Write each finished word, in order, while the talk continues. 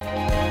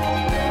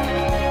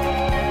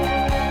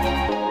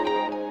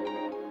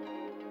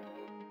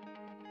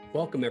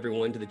Welcome,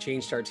 everyone, to the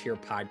Change Starts Here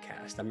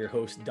podcast. I'm your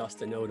host,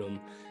 Dustin Odom,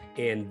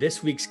 and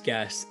this week's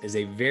guest is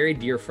a very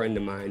dear friend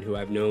of mine who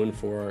I've known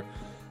for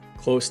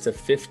close to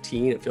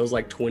 15, it feels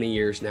like 20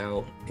 years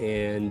now.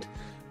 And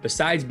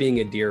besides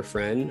being a dear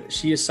friend,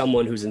 she is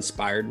someone who's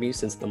inspired me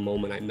since the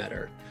moment I met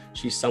her.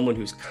 She's someone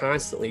who's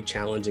constantly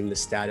challenging the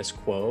status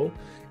quo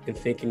and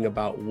thinking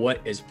about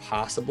what is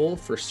possible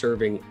for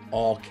serving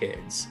all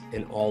kids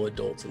and all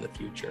adults in the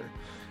future.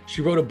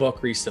 She wrote a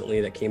book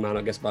recently that came out,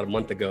 I guess, about a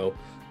month ago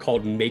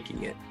called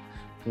Making It,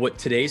 What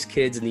Today's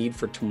Kids Need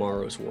for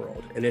Tomorrow's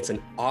World. And it's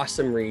an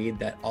awesome read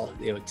that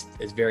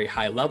it's very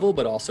high level,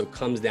 but also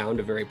comes down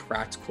to very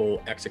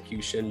practical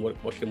execution.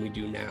 What can we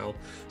do now?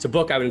 It's a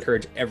book I would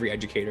encourage every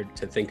educator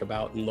to think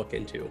about and look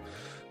into.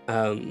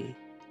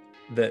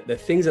 The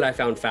things that I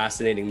found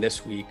fascinating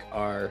this week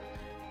are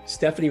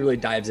Stephanie really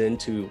dives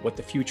into what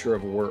the future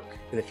of work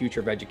and the future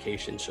of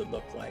education should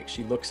look like.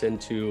 She looks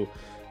into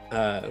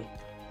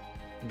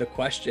the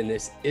question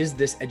is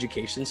this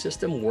education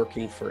system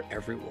working for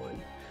everyone?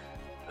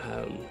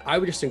 I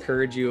would just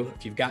encourage you,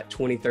 if you've got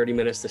 20, 30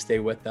 minutes to stay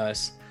with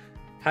us,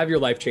 have your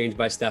life changed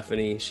by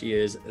Stephanie. She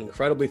is an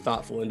incredibly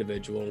thoughtful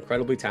individual,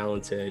 incredibly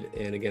talented.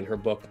 And again, her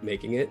book,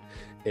 Making It,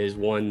 is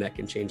one that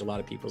can change a lot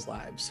of people's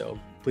lives. So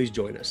please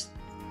join us.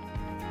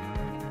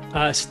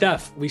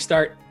 Steph, we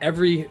start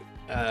every,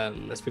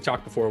 as we've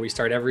talked before, we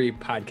start every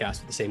podcast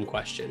with the same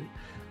question.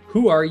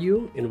 Who are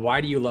you and why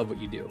do you love what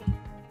you do?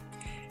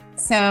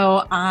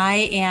 So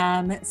I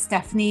am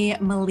Stephanie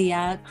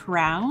Malia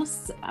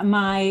Kraus.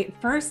 My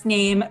first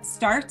name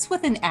starts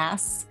with an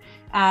S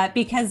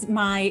because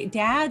my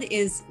dad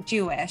is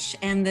Jewish,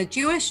 and the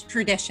Jewish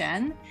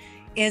tradition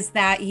is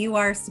that you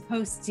are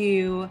supposed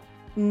to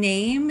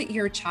name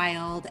your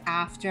child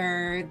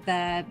after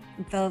the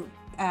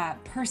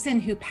person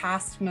who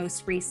passed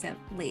most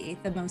recently,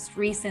 the most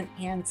recent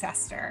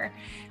ancestor.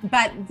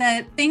 But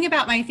the thing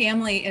about my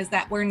family is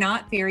that we're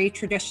not very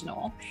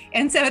traditional.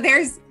 And so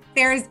there's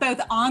both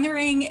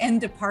honoring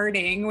and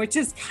departing, which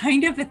is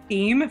kind of a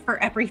theme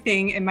for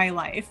everything in my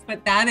life,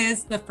 but that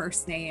is the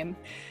first name.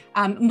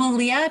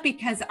 Malia,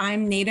 because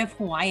I'm Native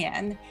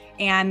Hawaiian,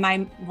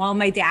 and while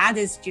my dad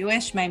is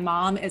Jewish, my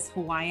mom is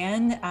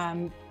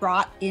Hawaiian,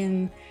 brought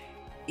into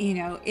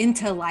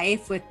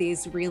life with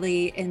these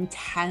really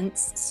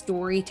intense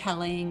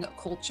storytelling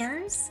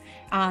cultures.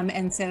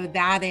 And so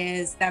that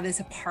is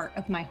a part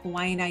of my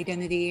Hawaiian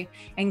identity.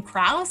 And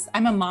Kraus,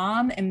 I'm a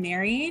mom and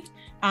married.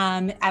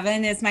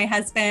 Evan is my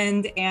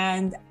husband.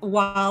 And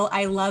while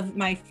I love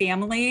my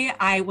family,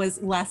 I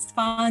was less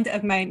fond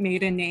of my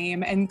maiden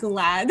name and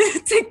glad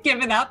to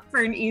give it up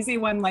for an easy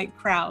one like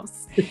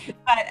Kraus.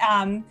 But,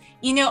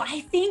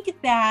 I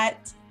think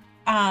that,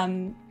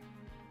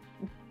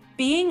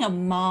 being a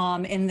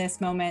mom in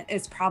this moment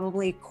is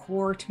probably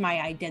core to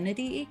my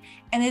identity,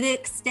 and it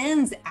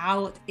extends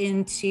out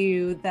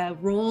into the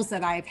roles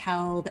that I've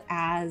held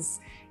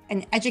as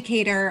an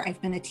educator. I've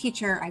been a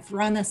teacher, I've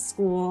run a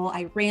school,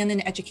 I ran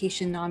an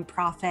education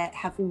nonprofit,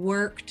 have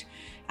worked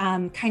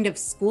kind of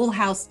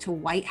schoolhouse to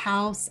White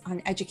House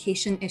on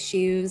education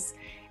issues,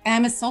 and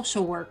I'm a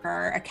social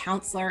worker, a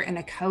counselor, and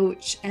a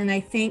coach. And I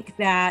think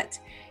that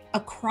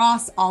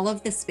across all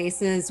of the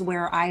spaces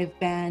where I've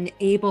been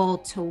able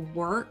to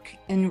work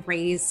and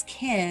raise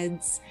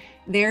kids,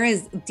 there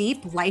is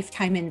deep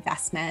lifetime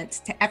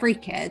investment to every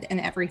kid and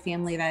every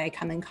family that I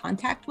come in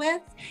contact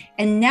with.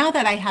 And now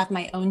that I have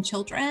my own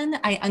children,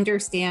 I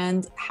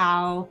understand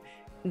how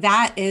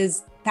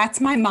that's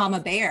my mama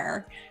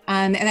bear.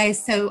 And I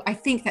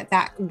think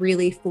that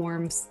really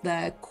forms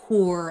the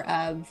core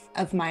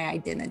of my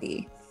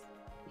identity.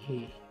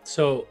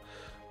 So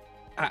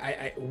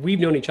we've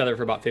known each other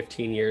for about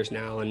 15 years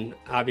now, and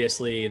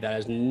obviously that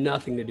has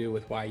nothing to do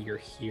with why you're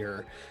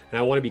here. And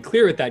I want to be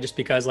clear with that, just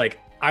because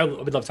I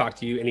would love to talk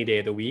to you any day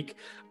of the week.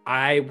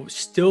 I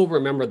still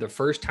remember the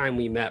first time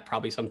we met,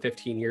 probably some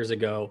 15 years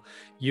ago,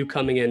 you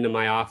coming into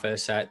my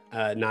office at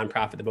a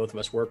nonprofit that both of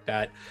us worked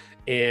at,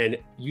 and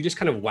you just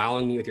kind of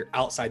wowing me with your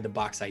outside the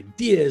box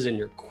ideas and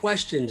your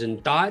questions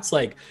and thoughts.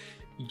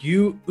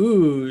 You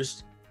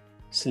oozed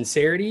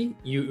sincerity,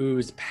 you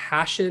oozed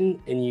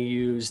passion, and you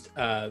used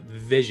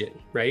vision,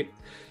 right?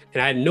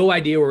 And I had no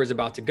idea where it was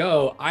about to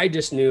go. I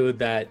just knew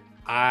that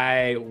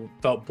I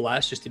felt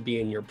blessed just to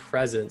be in your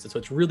presence. And so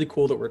it's really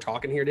cool that we're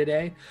talking here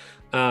today.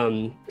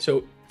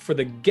 So for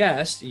the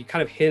guest, you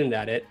kind of hinted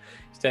at it,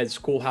 said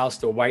schoolhouse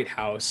to White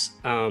House.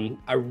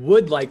 I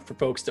would like for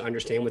folks to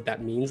understand what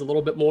that means a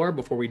little bit more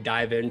before we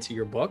dive into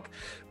your book,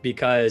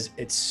 because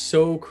it's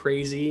so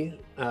crazy,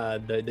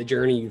 the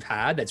journey you've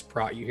had that's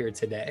brought you here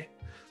today.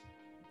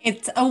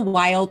 It's a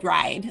wild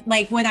ride.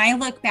 When I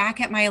look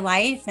back at my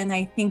life and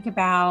I think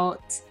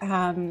about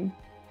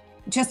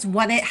just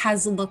what it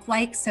has looked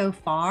like so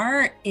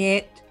far,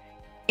 it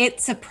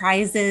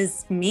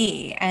surprises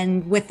me.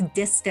 And with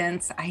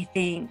distance, I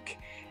think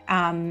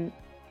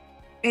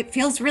it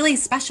feels really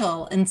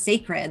special and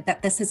sacred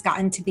that this has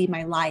gotten to be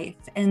my life.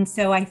 And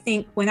so I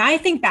think when I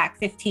think back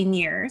 15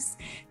 years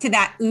to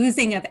that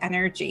oozing of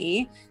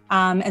energy,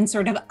 and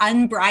sort of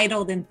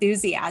unbridled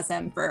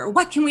enthusiasm for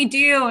what can we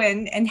do,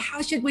 and how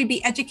should we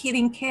be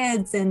educating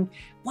kids, and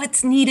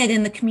what's needed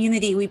in the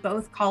community we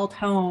both called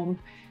home.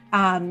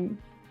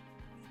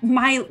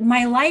 My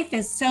life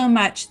is so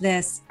much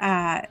this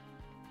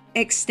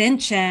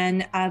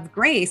extension of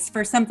grace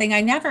for something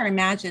I never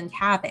imagined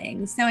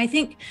having. So I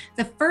think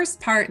the first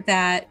part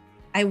that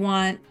I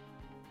want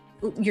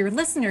your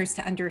listeners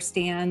to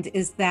understand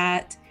is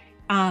that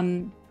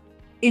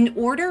in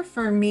order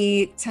for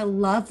me to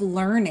love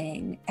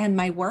learning and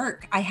my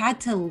work, I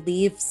had to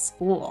leave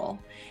school.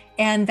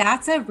 And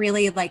that's a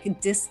really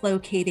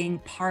dislocating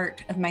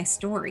part of my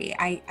story.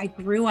 I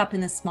grew up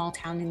in a small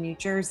town in New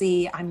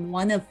Jersey. I'm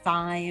one of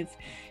 5,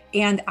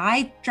 and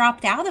I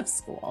dropped out of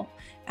school.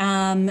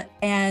 More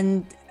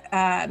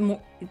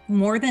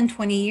than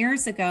 20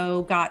 years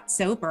ago, got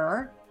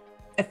sober,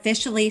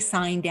 officially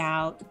signed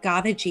out,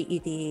 got a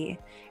GED.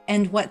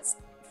 And what's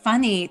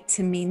funny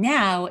to me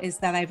now is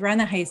that I've run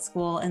a high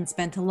school and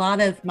spent a lot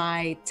of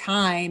my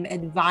time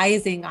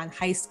advising on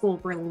high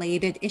school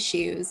related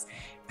issues,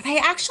 but I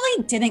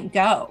actually didn't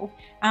go.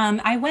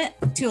 I went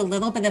to a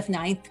little bit of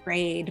 9th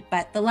grade,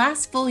 but the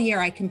last full year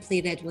I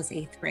completed was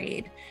 8th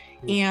grade.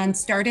 And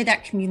started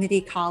at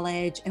community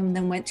college, and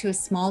then went to a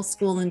small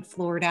school in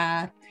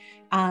Florida,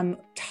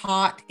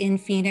 taught in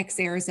Phoenix,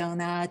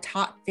 Arizona,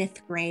 taught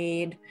 5th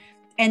grade.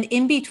 And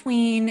in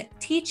between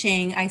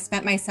teaching, I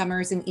spent my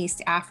summers in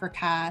East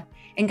Africa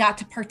and got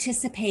to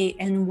participate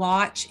and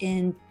watch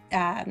in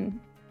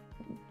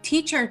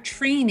teacher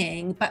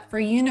training, but for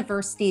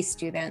university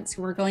students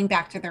who were going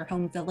back to their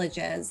home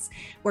villages,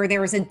 where there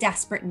was a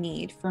desperate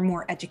need for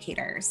more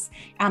educators.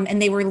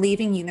 And they were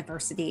leaving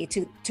university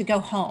to go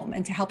home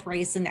and to help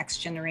raise the next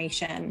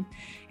generation.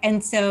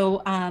 And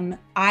so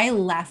I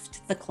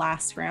left the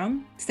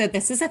classroom. So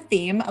this is a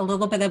theme, a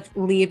little bit of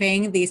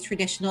leaving these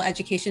traditional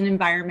education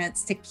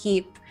environments to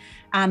keep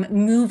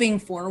moving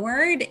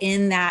forward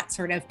in that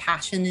sort of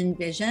passion and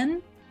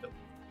vision.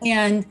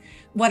 And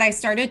what I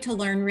started to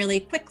learn really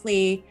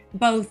quickly,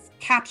 both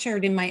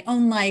captured in my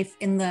own life,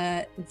 in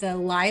the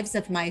lives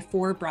of my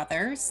 4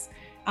 brothers,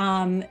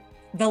 the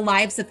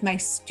lives of my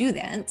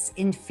students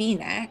in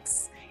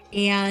Phoenix,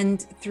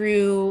 and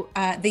through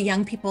the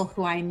young people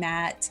who I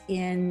met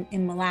in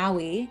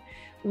Malawi,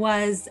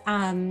 was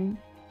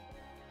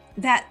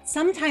that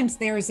sometimes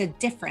there is a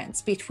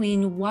difference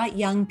between what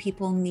young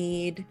people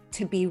need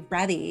to be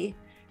ready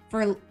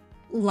for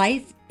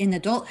life in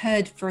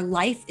adulthood, for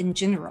life in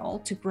general,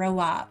 to grow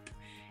up,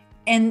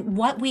 and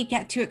what we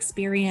get to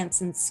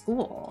experience in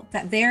school.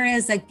 That there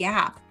is a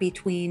gap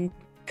between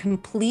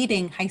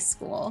completing high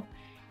school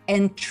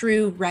and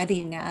true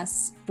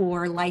readiness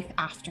for life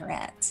after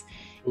it.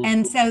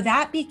 And so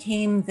that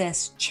became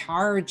this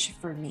charge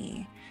for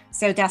me.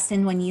 So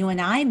Dustin, when you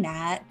and I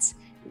met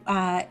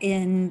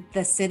in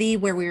the city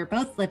where we were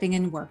both living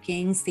and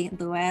working, St.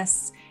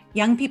 Louis,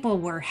 young people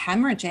were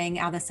hemorrhaging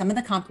out of some of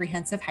the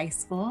comprehensive high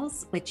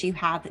schools, which you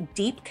have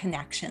deep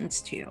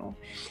connections to.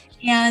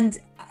 And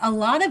a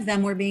lot of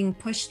them were being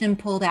pushed and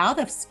pulled out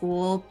of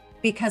school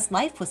because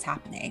life was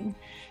happening.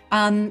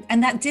 And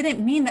that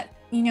didn't mean that,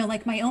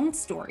 like my own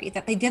story,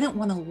 that they didn't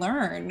want to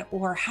learn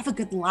or have a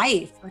good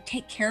life or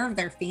take care of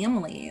their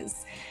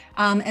families.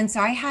 And so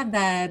I had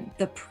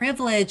the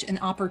privilege and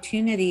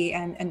opportunity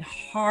and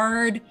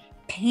hard,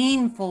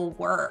 painful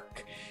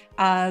work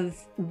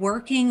of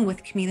working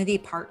with community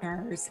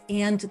partners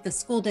and the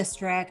school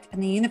district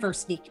and the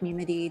university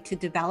community to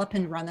develop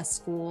and run a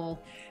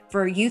school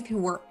for youth who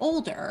were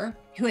older,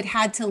 who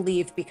had to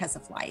leave because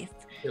of life.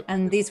 Yep.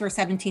 And these were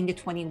 17 to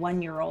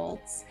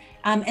 21-year-olds.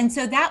 And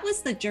so that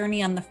was the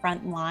journey on the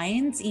front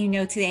lines.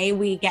 Today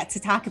we get to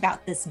talk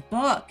about this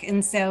book.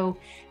 And so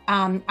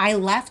I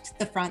left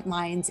the front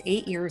lines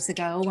 8 years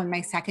ago when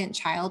my second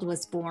child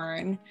was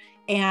born,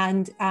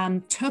 and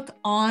took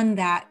on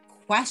that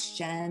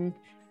question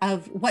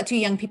of what do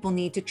young people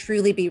need to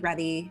truly be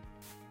ready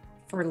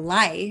for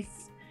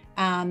life,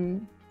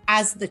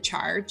 as the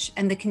charge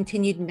and the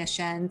continued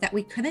mission that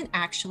we couldn't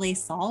actually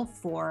solve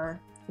for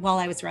while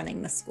I was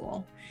running the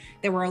school.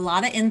 There were a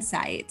lot of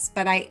insights,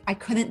 but I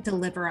couldn't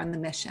deliver on the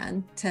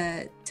mission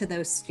to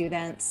those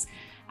students.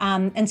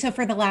 And so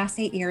for the last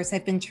 8 years,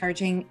 I've been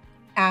charging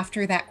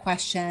after that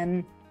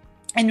question,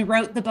 and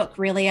wrote the book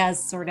really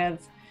as sort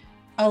of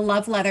a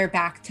love letter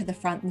back to the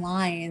front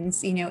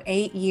lines.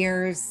 8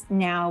 years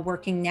now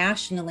working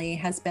nationally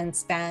has been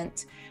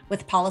spent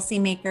with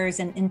policymakers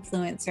and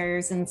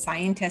influencers and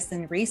scientists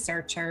and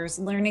researchers,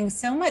 learning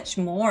so much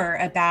more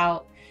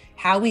about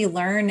how we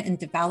learn and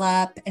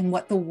develop and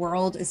what the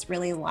world is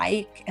really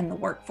like and the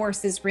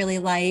workforce is really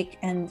like.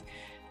 And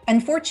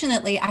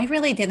unfortunately, I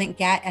really didn't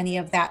get any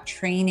of that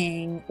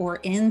training or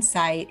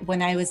insight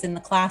when I was in the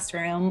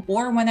classroom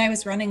or when I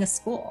was running a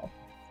school.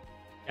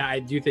 Yeah, I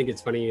do think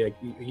it's funny. Like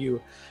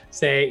you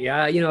say,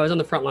 yeah, I was on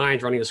the front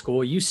lines running a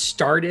school. You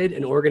started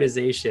an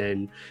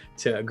organization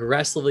to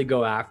aggressively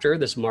go after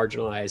this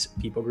marginalized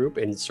people group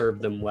and serve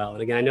them well.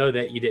 And again, I know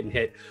that you didn't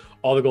hit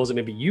all the goals that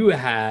maybe you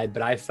had,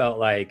 but I felt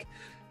like,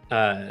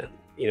 yes,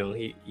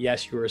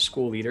 you were a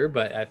school leader,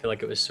 but I feel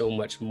like it was so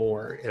much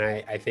more. And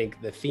I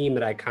think the theme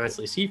that I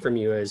constantly see from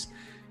you is,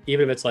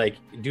 even if it's like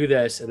do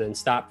this and then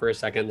stop for a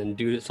second, then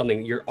do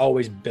something, you're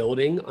always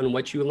building on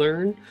what you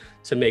learn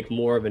to make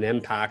more of an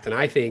impact. And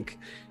I think,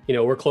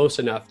 we're close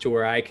enough to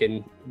where I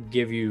can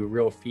give you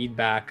real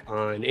feedback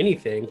on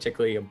anything,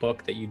 particularly a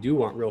book that you do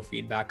want real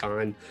feedback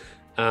on.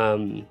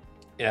 And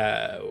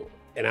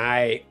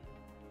I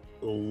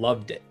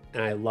loved it.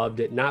 And I loved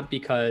it not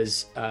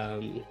because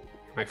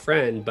my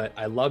friend, but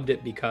I loved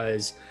it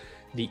because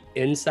the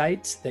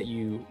insights that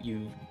you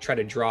try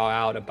to draw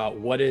out about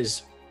what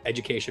is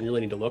education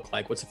really need to look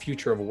like, what's the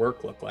future of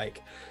work look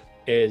like,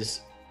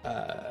 is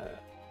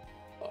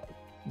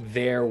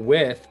there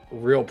with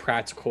real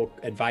practical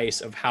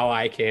advice of how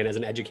I can, as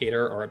an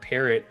educator or a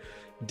parent,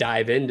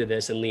 dive into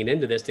this and lean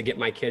into this to get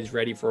my kids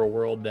ready for a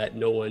world that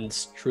no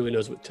one's truly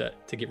knows what to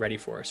get ready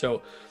for.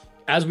 So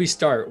as we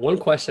start, one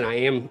question I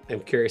am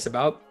curious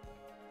about,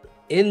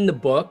 in the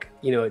book,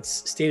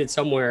 it's stated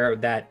somewhere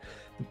that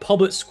the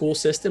public school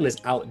system is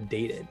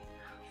outdated.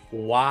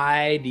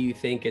 Why do you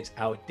think it's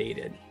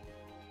outdated?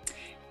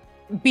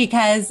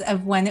 Because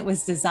of when it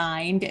was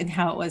designed and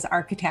how it was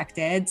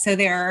architected. So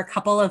there are a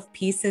couple of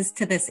pieces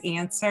to this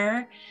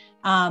answer.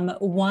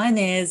 One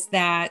is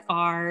that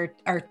our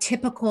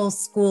typical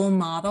school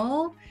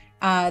model,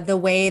 the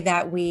way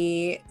that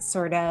we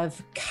sort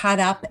of cut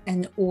up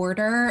and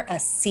order a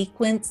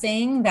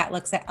sequencing that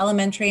looks at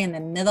elementary and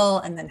then middle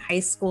and then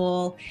high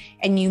school,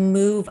 and you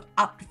move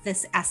up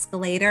this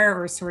escalator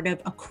or sort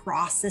of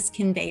across this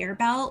conveyor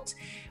belt,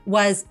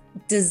 was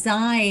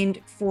designed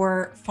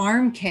for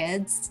farm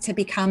kids to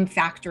become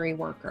factory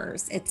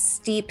workers. It's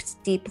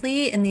steeped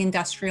deeply in the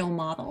industrial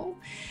model.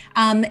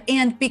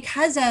 And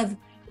because of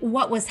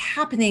what was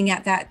happening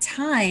at that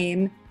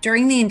time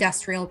during the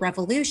Industrial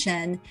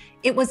Revolution,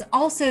 it was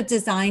also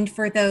designed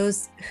for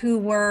those who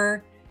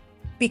were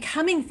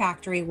becoming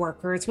factory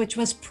workers, which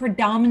was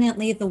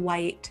predominantly the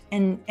white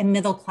and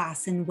middle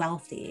class and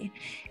wealthy.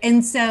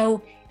 And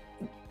so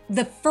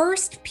the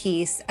first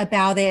piece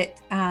about it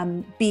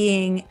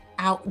being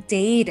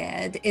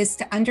outdated is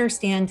to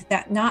understand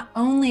that not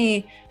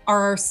only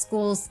are our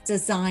schools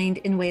designed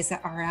in ways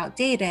that are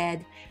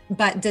outdated,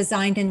 but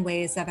designed in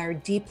ways that are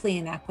deeply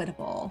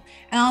inequitable.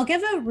 And I'll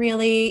give a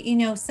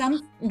really,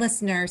 some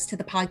listeners to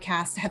the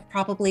podcast have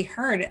probably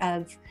heard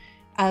of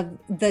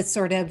the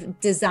sort of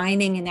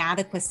designing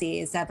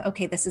inadequacies of,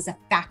 okay, this is a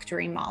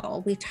factory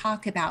model. We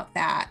talk about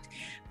that.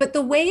 But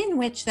the way in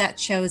which that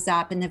shows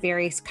up in a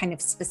very kind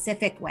of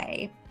specific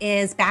way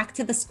is back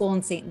to the school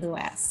in St.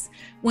 Louis.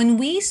 When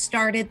we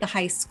started the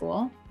high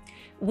school,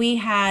 we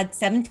had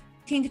 17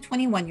 to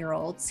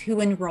 21-year-olds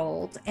who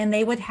enrolled, and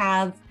they would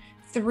have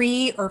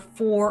 3 or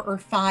 4 or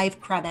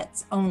 5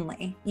 credits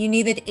only. You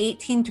needed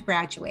 18 to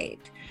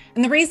graduate.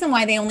 And the reason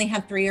why they only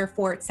had 3 or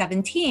 4 at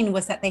 17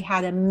 was that they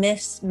had a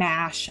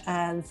mishmash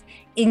of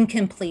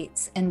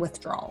incompletes and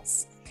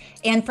withdrawals.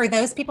 And for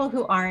those people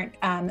who aren't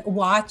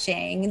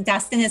watching,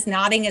 Dustin is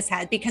nodding his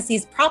head because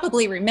he's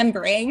probably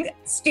remembering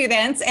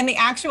students and the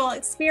actual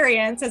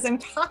experience as I'm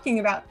talking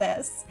about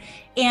this.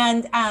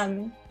 And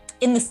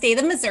in the state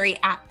of Missouri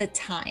at the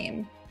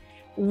time,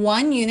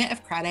 1 unit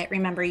of credit,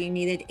 remember you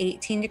needed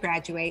 18 to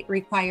graduate,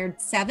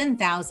 required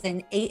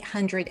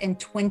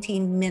 7,820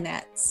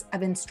 minutes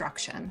of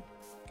instruction,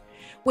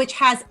 which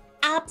has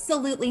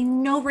absolutely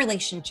no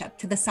relationship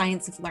to the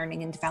science of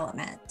learning and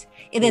development.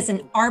 It is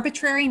an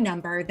arbitrary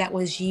number that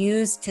was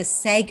used to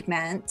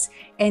segment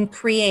and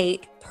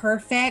create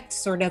perfect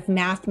sort of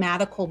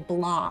mathematical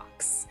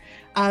blocks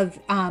of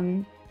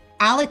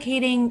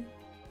allocating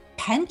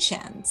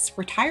pensions,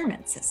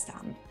 retirement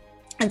system.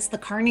 It's the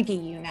Carnegie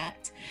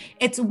unit.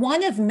 It's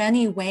one of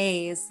many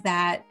ways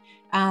that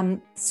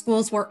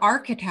schools were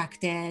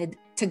architected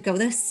to go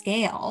to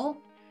scale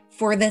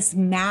for this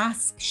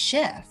mass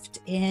shift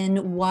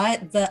in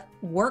what the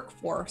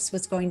workforce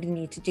was going to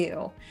need to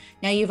do.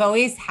 Now, you've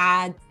always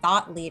had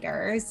thought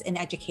leaders in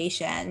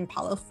education,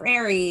 Paulo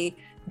Freire,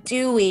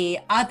 Dewey,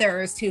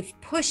 others who've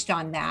pushed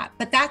on that,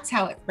 but that's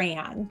how it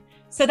ran.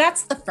 So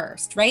that's the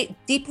first, right?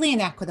 Deeply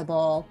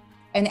inequitable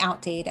and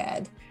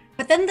outdated.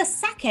 But then the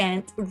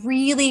second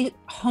really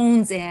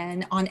hones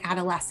in on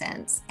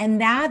adolescence, and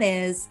that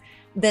is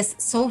this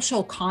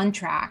social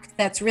contract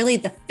that's really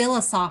the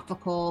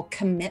philosophical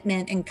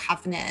commitment and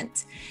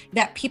covenant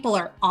that people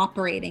are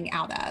operating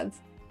out of,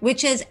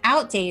 which is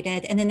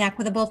outdated and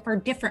inequitable for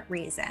different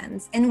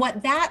reasons. And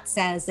what that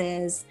says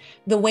is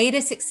the way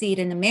to succeed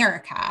in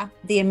America,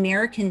 the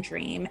American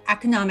dream,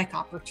 economic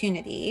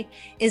opportunity,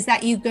 is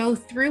that you go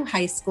through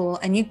high school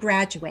and you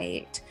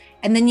graduate,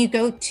 and then you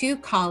go to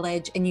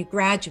college and you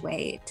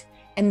graduate,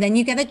 and then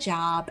you get a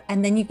job,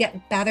 and then you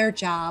get better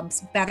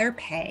jobs, better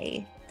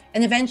pay,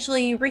 and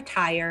eventually you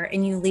retire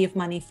and you leave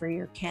money for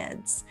your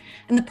kids.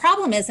 And the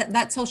problem is that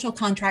that social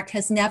contract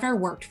has never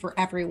worked for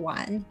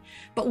everyone.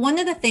 But one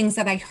of the things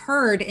that I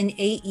heard in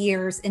 8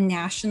 years in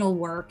national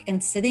work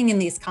and sitting in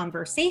these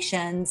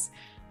conversations,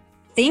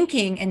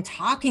 thinking and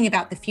talking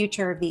about the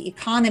future of the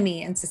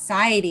economy and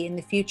society and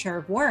the future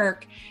of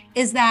work,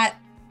 is that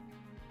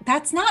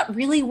that's not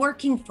really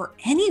working for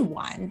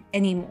anyone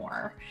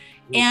anymore,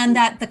 and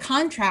that the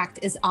contract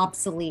is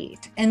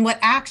obsolete. And what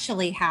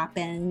actually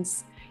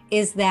happens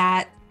is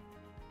that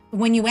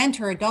when you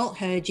enter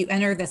adulthood, you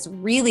enter this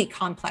really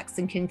complex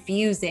and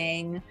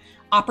confusing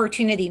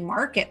opportunity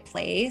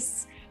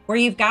marketplace where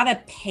you've got to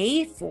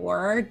pay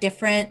for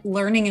different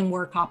learning and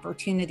work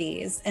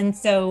opportunities. And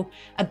so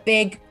a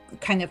big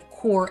kind of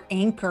core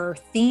anchor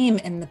theme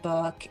in the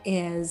book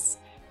is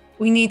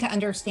we need to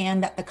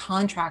understand that the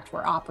contract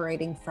we're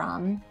operating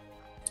from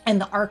and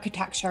the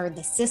architecture,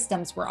 the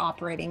systems we're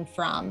operating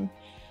from,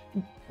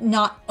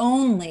 not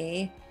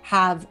only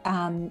have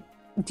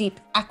deep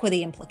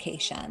equity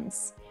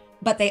implications,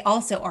 but they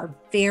also are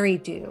very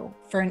due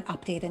for an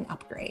update and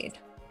upgrade.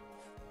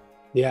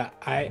 Yeah,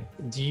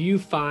 do you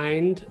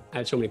find, I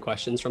have so many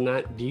questions from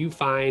that. Do you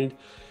find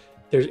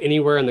there's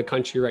anywhere in the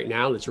country right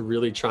now that's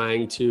really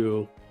trying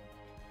to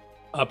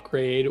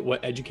upgrade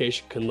what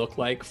education can look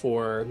like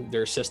for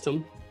their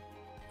system?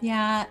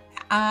 Yeah,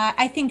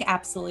 I think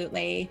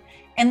absolutely.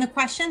 And the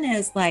question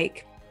is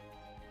like,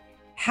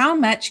 how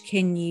much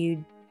can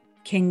you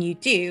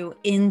do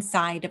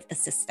inside of the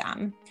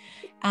system?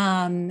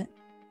 And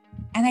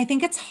I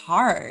think it's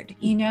hard,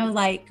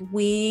 like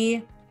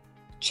we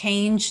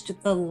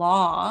changed the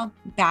law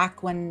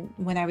back when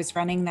I was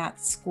running that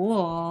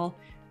school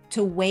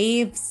to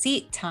waive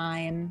seat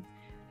time,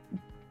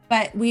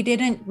 but we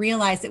didn't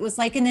realize it was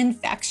like an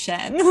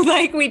infection.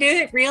 Like we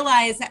didn't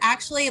realize that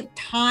actually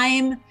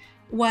time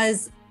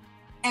was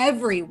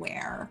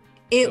everywhere.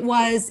 It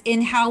was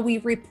in how we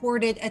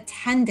reported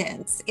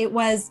attendance. It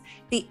was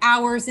the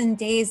hours and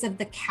days of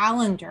the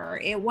calendar.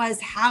 It was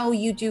how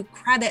you do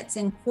credits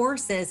and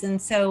courses.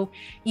 And so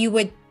you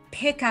would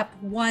pick up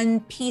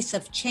one piece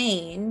of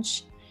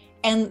change,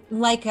 and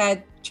like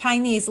a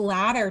Chinese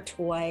ladder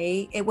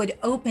toy, it would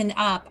open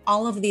up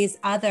all of these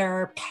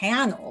other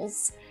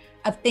panels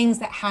of things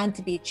that had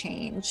to be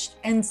changed.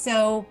 And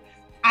so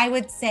I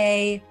would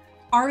say,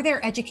 are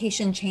there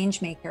education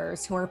change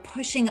makers who are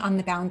pushing on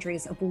the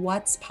boundaries of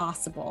what's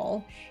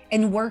possible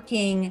and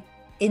working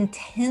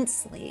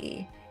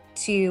intensely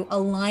to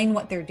align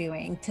what they're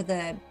doing to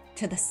the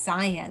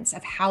science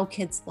of how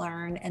kids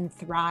learn and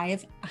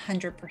thrive?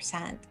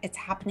 100%. It's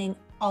happening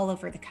all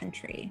over the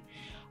country.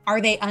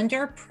 Are they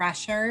under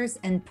pressures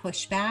and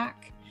pushback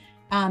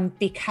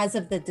because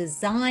of the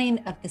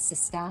design of the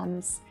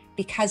systems,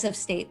 because of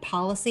state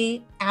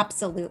policy?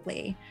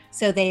 Absolutely.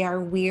 So they are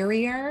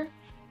wearier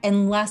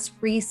and less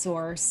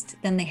resourced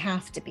than they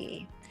have to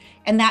be.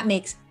 And that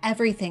makes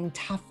everything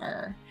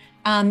tougher.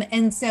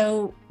 And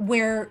so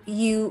what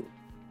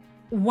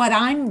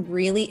I'm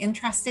really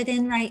interested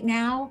in right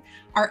now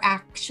are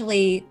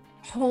actually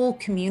whole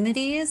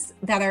communities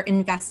that are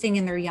investing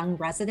in their young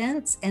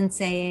residents and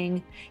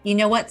saying, you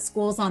know what,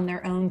 schools on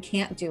their own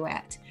can't do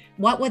it.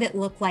 What would it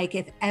look like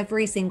if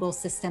every single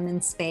system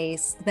in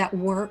space that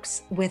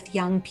works with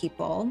young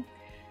people,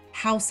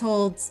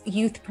 households,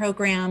 youth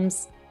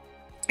programs,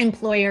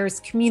 employers,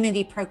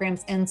 community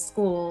programs, and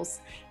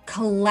schools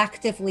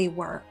collectively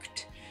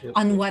worked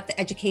on what the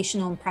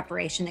educational and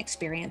preparation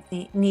experience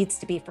needs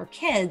to be for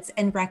kids,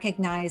 and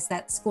recognize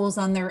that schools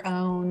on their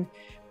own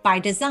by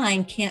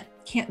design can't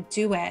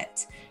do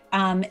it,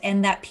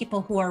 and that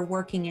people who are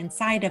working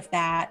inside of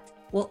that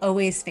will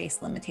always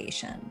face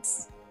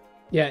limitations.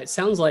 Yeah, it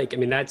sounds like,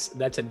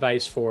 that's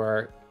advice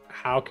for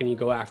how can you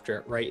go after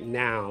it right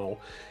now.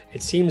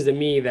 It seems to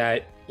me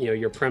that,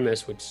 your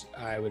premise, which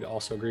I would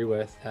also agree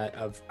with,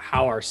 of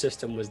how our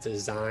system was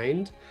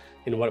designed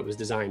and what it was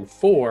designed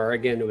for.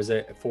 Again, it was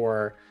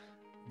for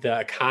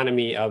the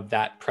economy of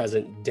that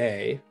present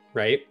day,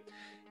 right?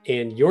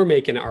 And you're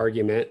making an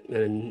argument,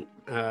 and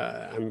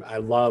I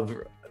love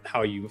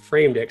how you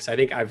framed it, because I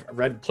think I've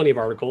read plenty of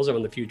articles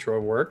on the future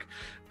of work.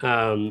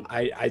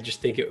 I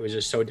just think it was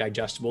just so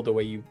digestible the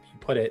way you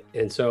put it.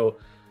 And so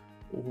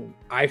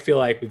I feel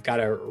like we've got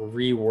to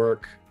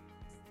rework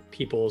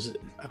people's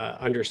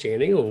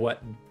understanding of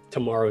what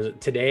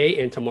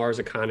today and tomorrow's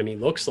economy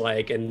looks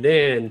like, and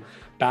then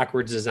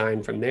backwards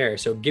design from there.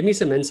 So give me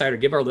some insight, or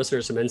give our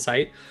listeners some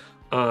insight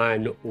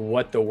on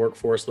what the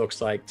workforce looks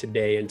like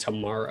today and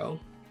tomorrow.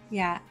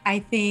 Yeah, I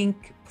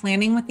think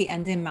planning with the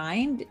end in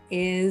mind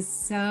is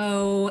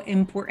so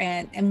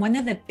important. And one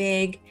of the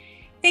big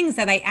things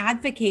that I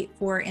advocate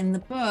for in the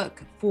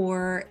book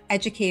for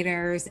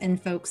educators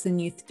and folks in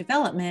youth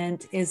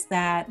development is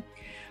that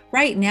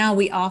right now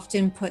we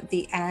often put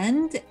the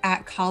end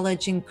at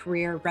college and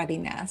career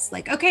readiness.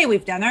 Like, okay,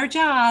 we've done our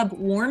job,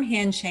 warm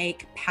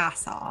handshake,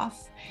 pass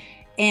off.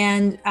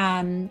 And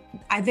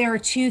there are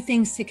two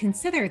things to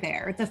consider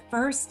there. The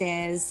first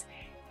is,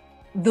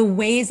 the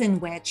ways in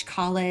which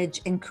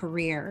college and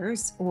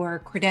careers, or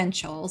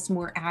credentials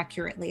more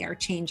accurately, are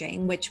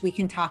changing, which we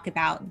can talk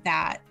about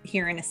that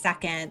here in a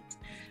second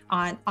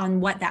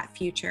on what that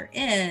future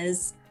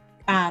is.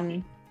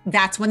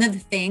 That's one of the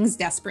things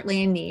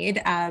desperately in need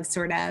of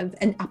sort of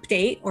an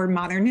update or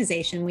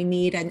modernization. We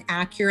need an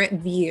accurate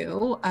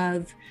view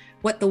of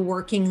what the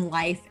working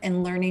life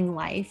and learning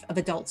life of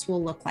adults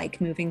will look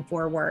like moving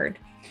forward.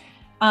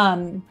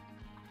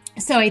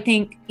 So I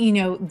think,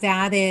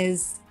 that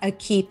is a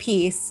key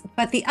piece.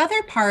 But the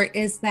other part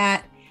is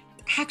that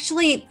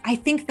actually, I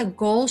think the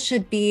goal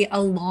should be a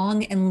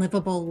long and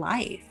livable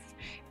life,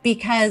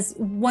 because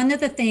one of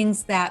the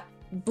things that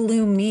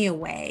blew me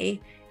away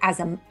as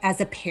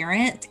a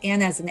parent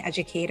and as an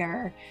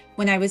educator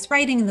when I was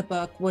writing the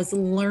book was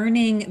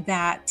learning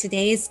that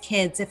today's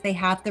kids, if they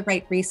have the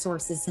right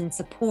resources and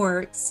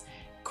supports,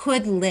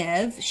 should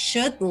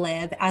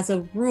live as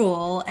a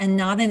rule and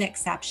not an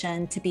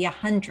exception to be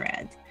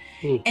 100.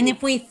 Mm-hmm. And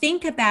if we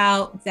think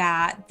about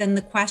that, then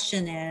the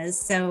question is,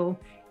 so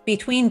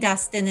between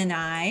Dustin and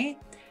I,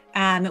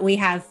 we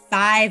have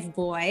 5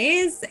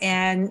 boys,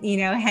 and,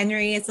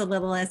 Henry is the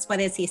littlest.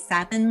 What is he,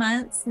 7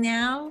 months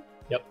now?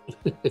 Yep.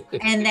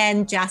 And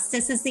then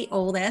Justice is the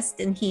oldest,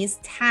 and he's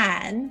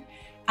 10.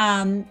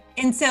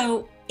 And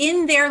so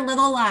in their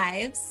little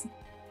lives,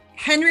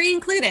 Henry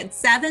included,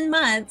 7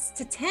 months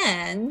to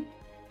 10,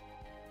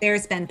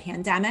 there's been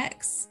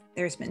pandemics,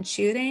 there's been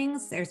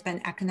shootings, there's been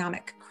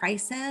economic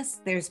crisis,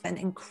 there's been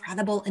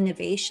incredible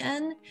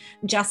innovation.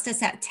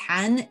 Justice at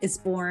 10 is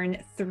born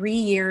 3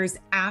 years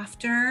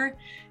after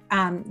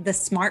the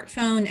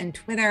smartphone and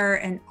Twitter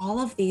and all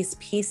of these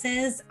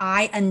pieces.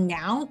 I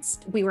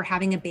announced we were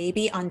having a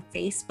baby on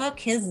Facebook.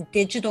 His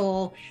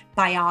digital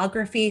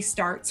biography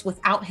starts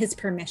without his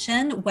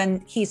permission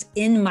when he's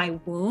in my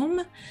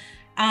womb.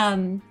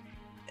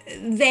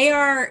 They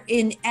are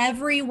in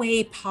every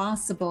way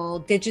possible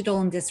digital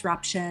and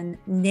disruption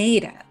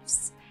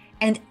natives.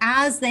 And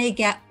as they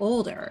get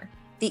older,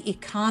 the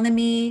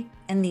economy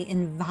and the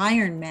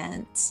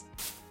environment,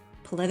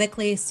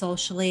 politically,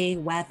 socially,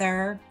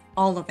 weather,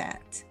 all of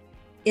it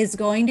is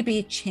going to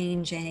be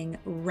changing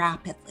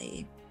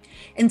rapidly.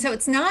 And so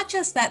it's not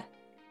just that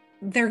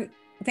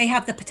they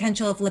have the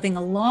potential of living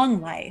a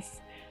long life,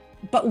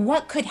 but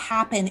what could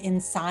happen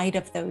inside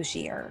of those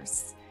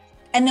years.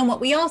 And then what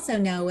we also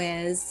know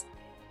is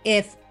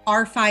if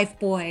our 5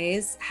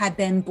 boys had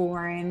been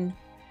born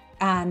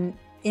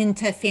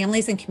into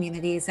families and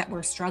communities that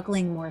were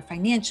struggling more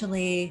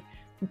financially,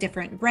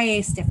 different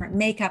race, different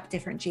makeup,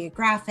 different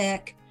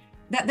geographic,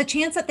 that the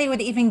chance that they would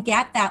even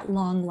get that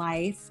long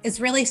life is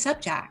really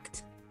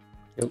subject.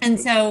 Yep. And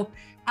so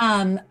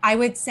I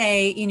would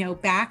say,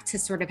 back to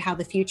sort of how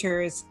the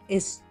future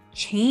is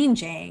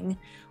changing,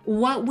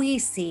 what we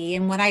see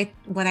and what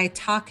I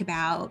talk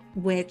about,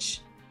 which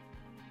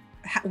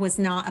was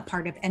not a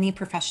part of any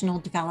professional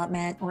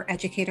development or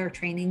educator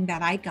training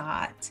that I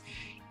got,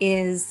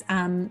 is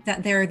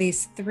that there are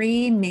these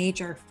 3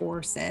 major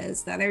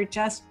forces that are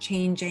just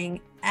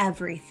changing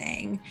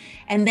everything.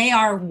 And they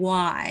are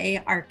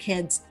why our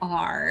kids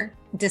are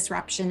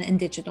disruption and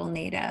digital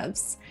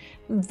natives.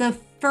 The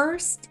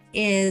first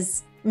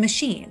is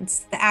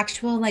machines, the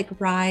actual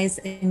rise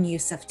in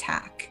use of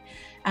tech.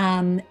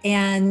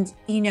 And,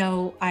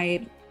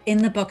 in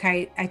the book,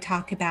 I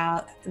talk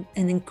about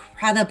an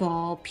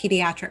incredible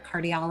pediatric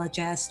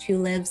cardiologist who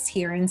lives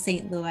here in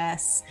St.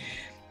 Louis,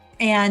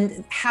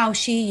 and how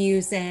she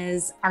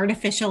uses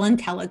artificial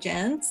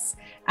intelligence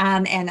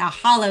and a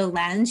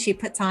HoloLens. She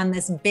puts on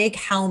this big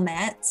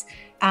helmet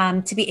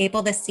to be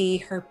able to see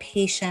her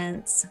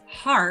patients'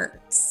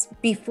 hearts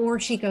before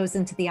she goes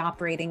into the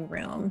operating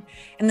room.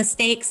 And the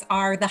stakes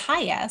are the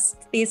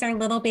highest. These are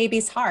little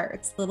babies'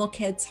 hearts, little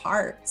kids'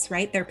 hearts,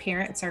 right? Their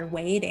parents are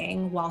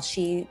waiting while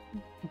she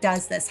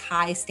does this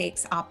high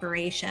stakes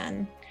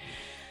operation.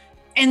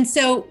 And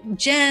so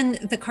Jen,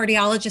 the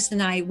cardiologist,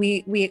 and I,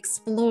 we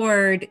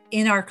explored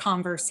in our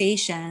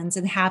conversations,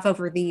 and have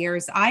over the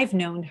years I've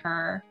known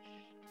her,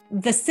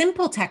 the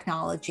simple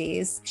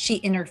technologies she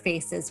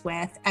interfaces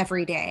with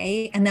every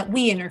day, and that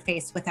we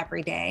interface with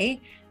every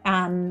day,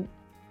 and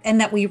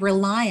that we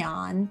rely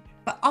on,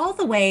 but all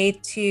the way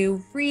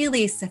to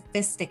really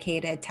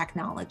sophisticated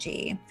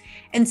technology.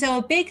 And so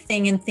a big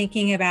thing in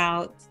thinking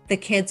about the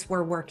kids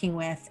we're working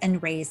with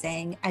and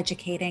raising,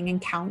 educating,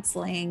 and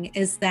counseling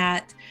is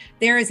that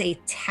there is a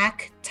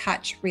tech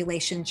touch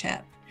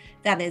relationship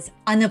that is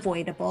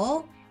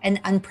unavoidable and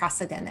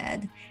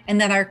unprecedented, and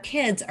that our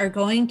kids are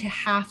going to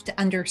have to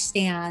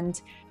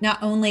understand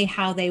not only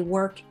how they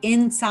work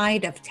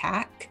inside of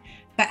tech,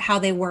 but how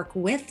they work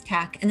with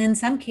tech, and in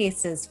some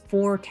cases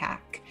for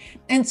tech.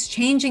 And it's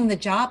changing the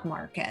job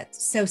market.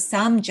 So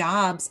some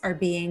jobs are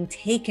being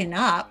taken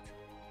up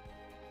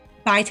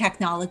by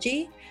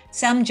technology.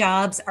 Some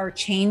jobs are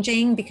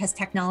changing because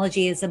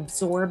technology is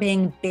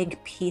absorbing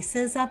big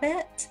pieces of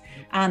it.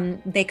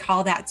 They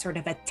call that sort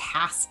of a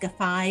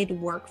taskified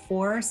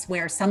workforce,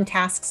 where some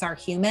tasks are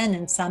human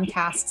and some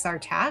tasks are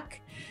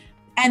tech.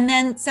 And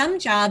then some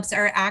jobs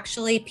are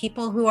actually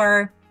people who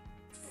are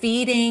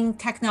feeding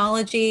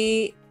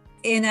technology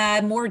in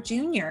a more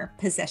junior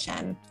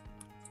position.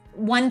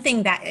 One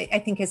thing that I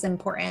think is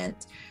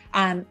important,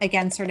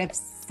 again, sort of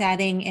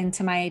setting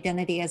into my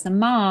identity as a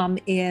mom,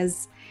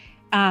 is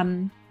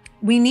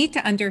we need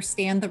to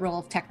understand the role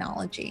of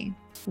technology.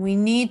 We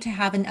need to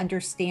have an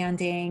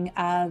understanding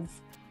of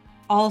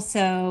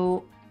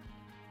also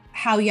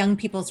how young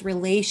people's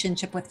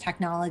relationship with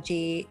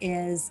technology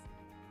is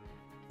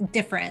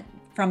different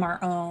from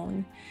our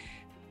own.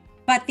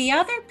 But the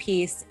other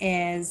piece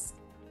is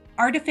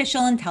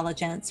artificial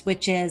intelligence,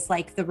 which is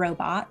like the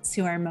robots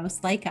who are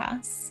most like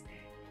us.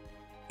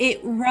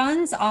 It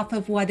runs off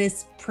of what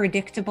is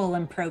predictable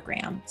and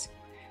programmed.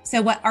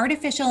 So what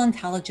artificial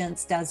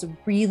intelligence does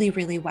really,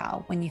 really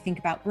well, when you think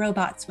about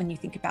robots, when you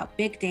think about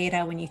big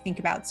data, when you think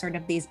about sort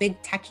of these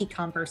big techie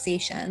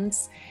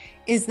conversations,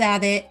 is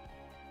that it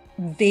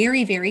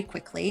very, very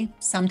quickly,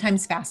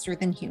 sometimes faster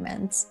than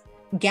humans,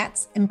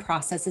 gets and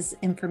processes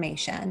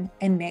information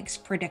and makes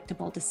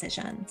predictable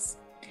decisions.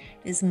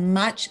 It is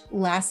much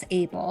less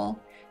able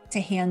to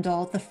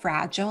handle the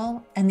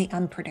fragile and the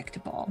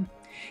unpredictable.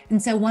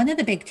 And so one of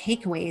the big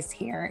takeaways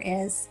here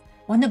is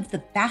one of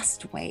the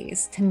best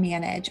ways to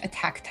manage a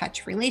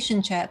tech-touch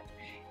relationship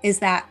is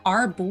that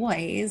our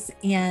boys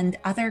and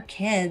other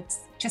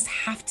kids just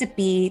have to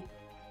be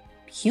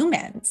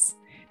humans.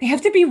 They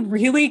have to be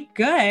really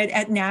good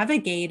at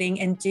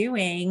navigating and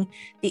doing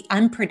the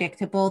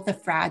unpredictable, the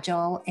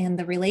fragile, and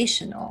the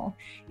relational.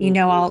 You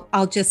know,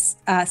 I'll just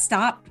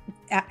stop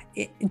at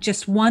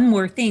just one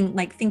more thing,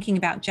 like thinking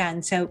about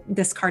Jen. So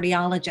this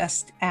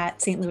cardiologist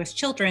at St. Louis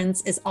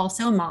Children's is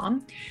also a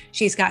mom.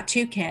 She's got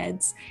 2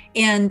 kids,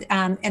 and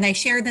I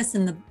share this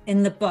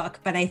in the book,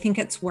 but I think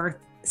it's worth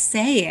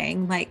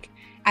saying, like,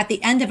 at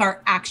the end of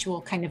our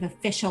actual kind of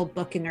official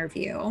book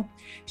interview,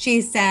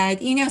 she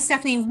said, you know,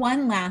 Stephanie,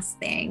 one last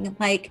thing,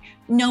 like,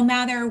 no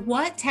matter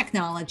what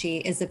technology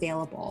is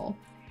available,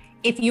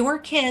 if your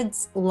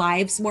kids'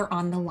 lives were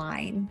on the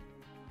line,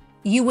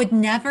 you would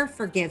never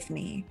forgive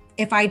me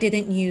if I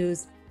didn't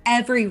use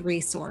every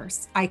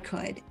resource I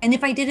could. And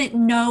if I didn't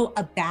know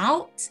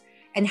about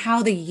and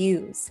how to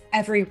use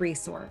every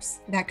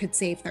resource that could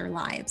save their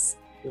lives,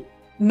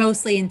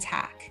 mostly in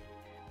tech.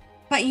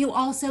 But you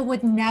also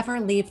would never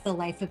leave the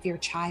life of your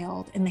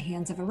child in the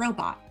hands of a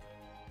robot.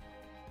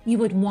 You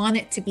would want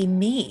it to be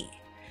me.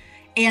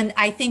 And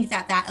I think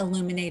that that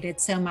illuminated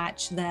so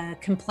much the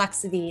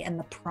complexity and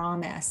the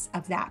promise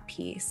of that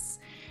piece.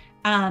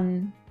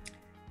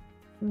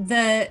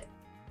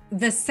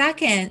 The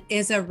second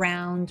is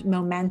around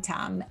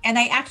momentum. And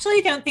I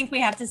actually don't think we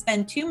have to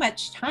spend too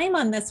much time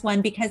on this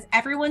one because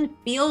everyone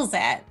feels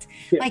it.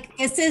 Yeah. Like,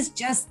 this is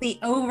just the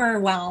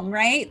overwhelm,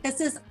 right?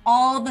 This is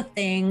all the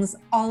things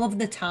all of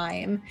the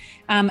time.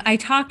 I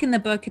talk in the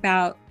book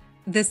about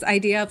this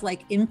idea of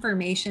like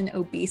information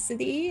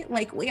obesity.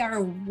 Like, we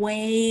are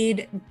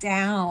weighed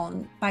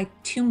down by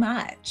too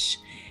much,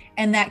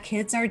 and that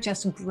kids are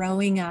just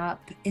growing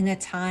up in a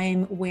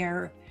time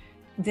where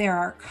there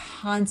are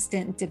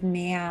constant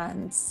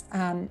demands.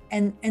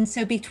 And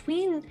so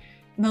between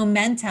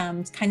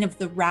momentum, kind of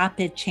the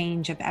rapid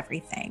change of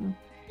everything,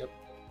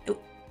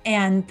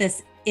 and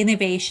this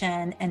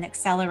innovation and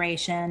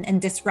acceleration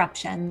and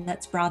disruption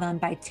that's brought on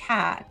by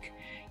tech,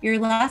 you're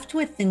left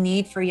with the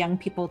need for young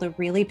people to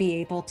really be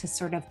able to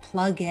sort of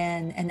plug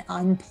in and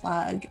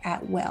unplug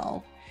at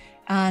will,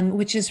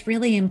 which is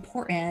really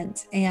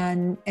important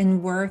and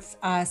worth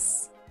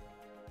us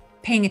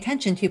paying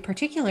attention to,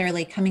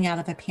 particularly coming out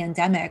of a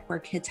pandemic where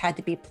kids had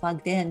to be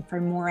plugged in for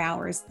more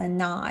hours than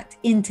not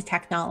into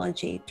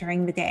technology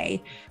during the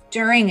day,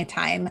 during a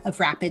time of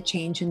rapid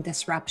change and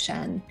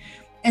disruption.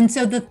 And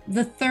so the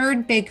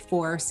third big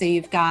force, so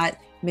you've got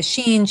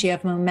machines, you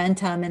have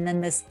momentum, and then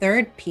this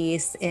third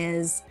piece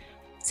is,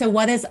 so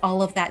what is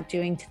all of that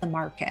doing to the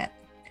market?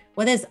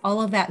 What is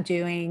all of that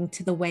doing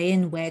to the way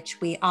in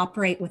which we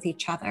operate with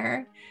each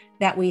other,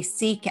 that we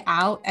seek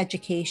out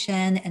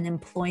education and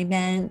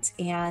employment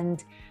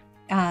and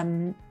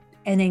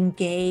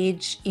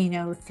engage, you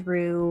know,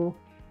 through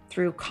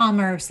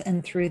commerce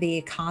and through the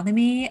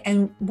economy?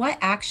 And what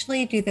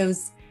actually do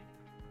those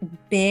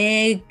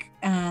big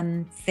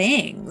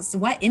things,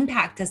 what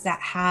impact does that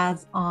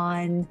have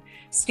on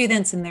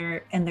students and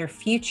their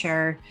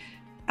future?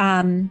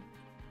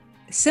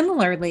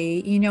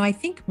 Similarly, you know, I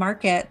think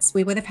markets,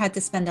 we would have had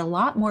to spend a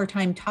lot more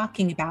time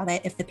talking about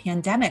it if the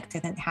pandemic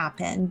didn't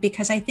happen,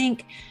 because I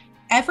think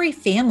every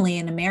family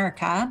in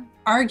America,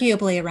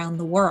 arguably around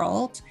the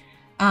world,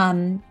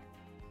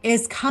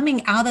 is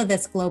coming out of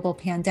this global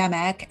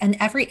pandemic, and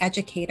every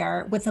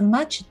educator with a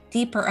much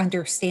deeper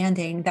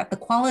understanding that the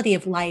quality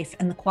of life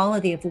and the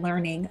quality of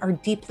learning are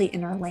deeply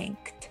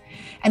interlinked,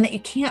 and that you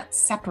can't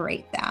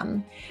separate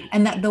them,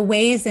 and that the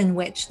ways in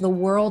which the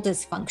world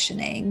is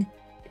functioning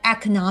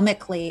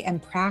economically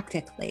and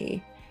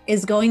practically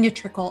is going to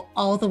trickle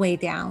all the way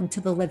down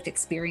to the lived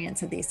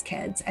experience of these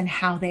kids and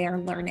how they are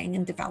learning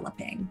and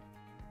developing.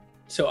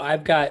 So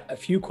I've got a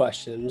few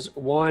questions.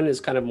 One is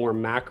kind of more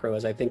macro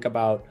as I think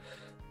about,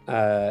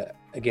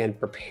 again,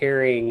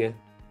 preparing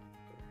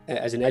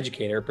as an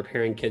educator,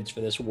 preparing kids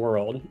for this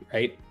world,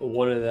 right?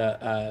 One of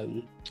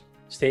the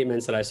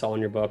statements that I saw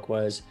in your book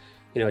was,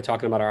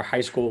 talking about our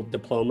high school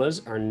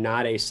diplomas are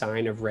not a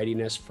sign of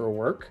readiness for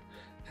work.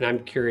 And I'm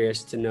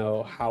curious to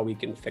know how we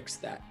can fix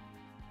that.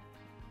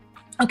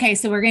 Okay,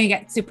 so we're going to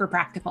get super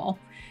practical.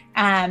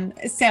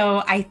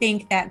 So I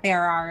think that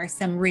there are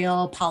some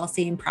real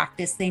policy and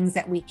practice things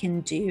that we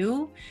can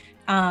do.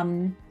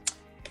 I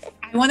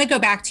want to go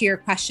back to your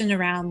question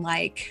around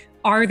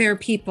are there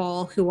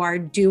people who are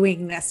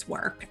doing this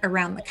work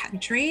around the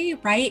country,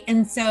 right?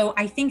 And so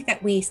I think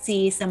that we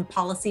see some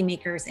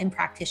policymakers and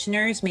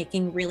practitioners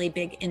making really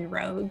big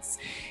inroads.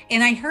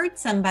 And I heard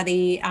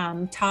somebody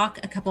talk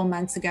a couple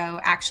months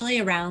ago actually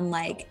around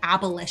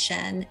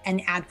abolition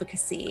and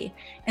advocacy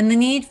and the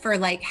need for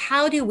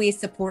how do we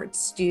support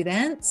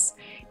students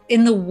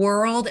in the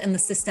world and the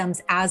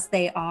systems as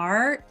they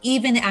are,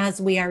 even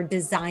as we are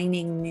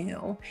designing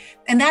new.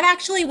 And that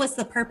actually was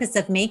the purpose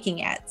of making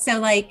it. So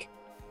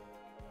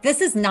this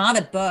is not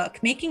a book.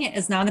 Making it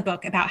is not a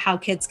book about how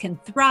kids can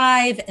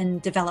thrive and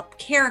develop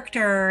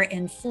character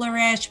and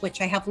flourish,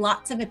 which I have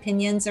lots of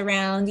opinions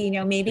around,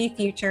 maybe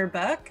future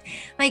book.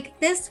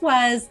 This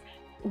was,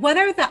 what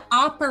are the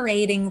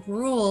operating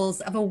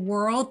rules of a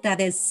world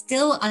that is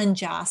still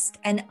unjust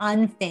and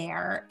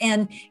unfair?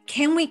 And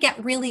can we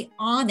get really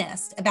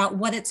honest about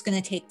what it's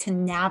going to take to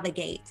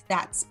navigate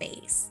that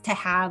space, to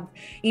have,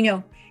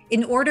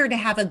 in order to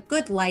have a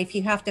good life,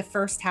 you have to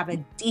first have a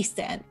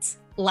decent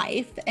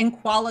life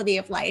and quality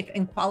of life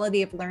and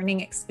quality of learning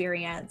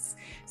experience.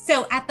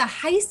 So at the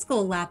high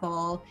school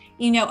level,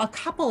 a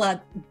couple of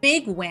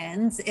big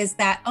wins is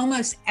that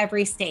almost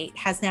every state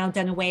has now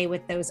done away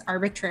with those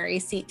arbitrary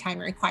seat time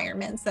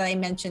requirements that I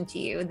mentioned to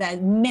you, the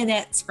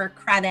minutes for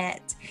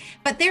credit.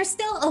 But there's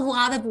still a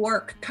lot of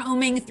work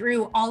combing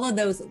through all of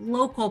those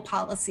local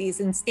policies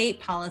and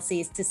state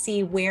policies to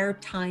see where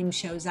time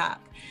shows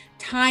up.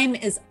 Time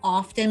is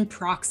often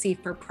proxy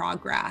for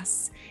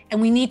progress,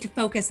 and we need to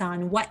focus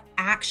on what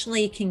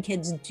actually can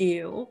kids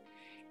do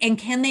and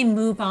can they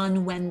move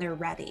on when they're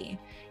ready.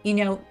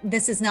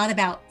 This is not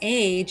about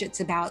age, it's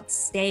about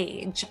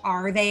stage.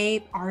 Are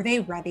they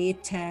ready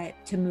to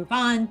move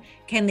on?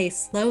 Can they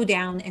slow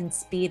down and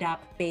speed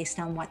up based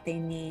on what they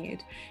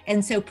need?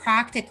 And so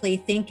practically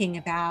thinking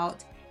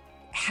about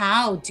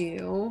how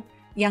do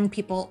young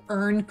people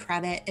earn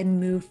credit and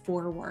move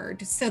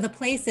forward. So the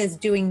places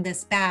doing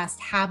this best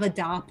have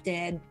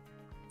adopted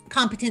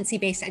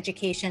competency-based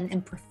education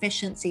and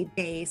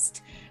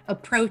proficiency-based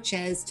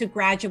approaches to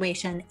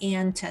graduation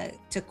and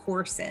to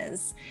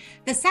courses.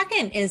 The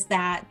second is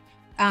that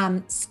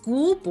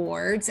school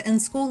boards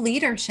and school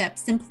leadership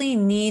simply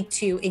need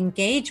to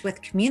engage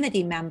with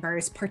community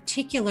members,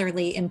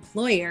 particularly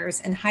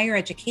employers and higher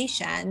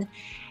education,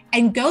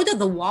 and go to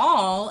the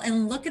wall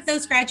and look at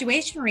those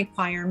graduation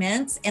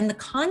requirements and the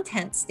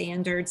content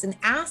standards and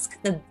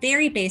ask the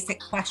very basic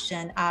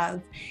question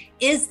of,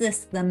 is this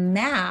the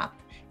map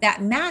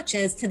that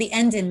matches to the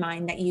end in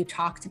mind that you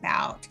talked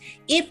about?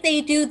 If they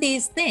do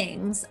these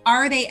things,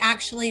 are they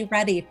actually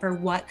ready for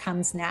what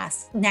comes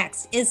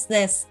next? Is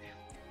this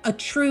a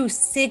true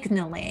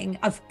signaling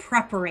of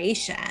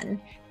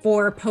preparation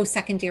for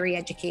post-secondary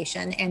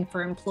education and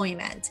for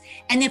employment?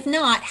 And if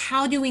not,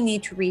 how do we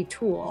need to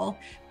retool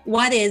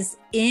what is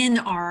in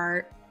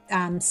our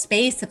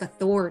space of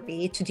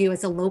authority to do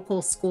as a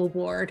local school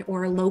board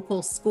or a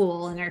local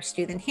school in our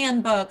student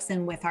handbooks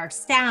and with our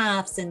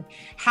staffs, and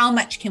how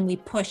much can we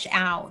push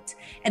out?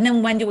 And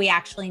then when do we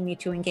actually need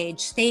to engage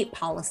state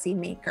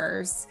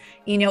policymakers?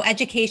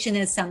 Education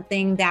is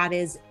something that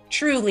is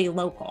truly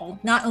local,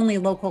 not only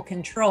local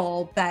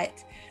control,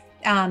 but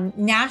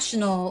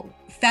national,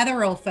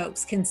 federal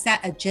folks can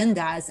set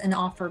agendas and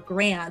offer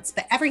grants,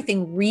 but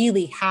everything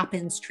really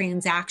happens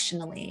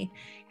transactionally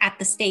at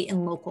the state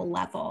and local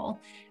level.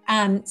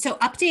 So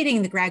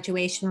updating the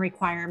graduation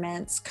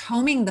requirements,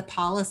 combing the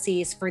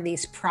policies for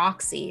these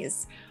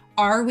proxies.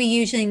 Are we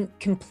using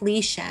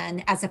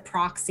completion as a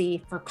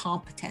proxy for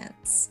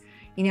competence?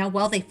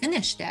 Well, they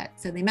finished it,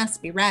 so they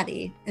must be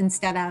ready,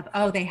 instead of,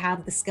 oh, they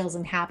have the skills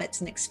and habits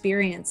and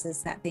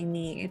experiences that they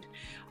need.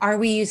 Are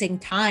we using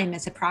time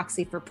as a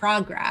proxy for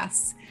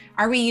progress?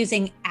 Are we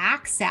using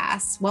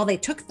access? Well, they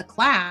took the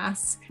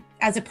class,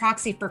 as a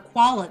proxy for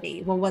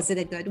quality. Well, was it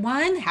a good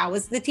one? How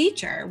was the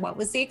teacher? What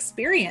was the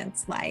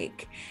experience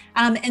like?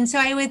 And so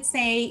I would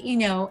say,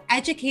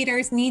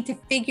 educators need to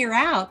figure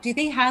out, do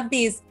they have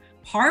these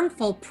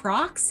harmful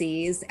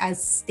proxies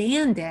as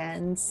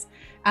stand-ins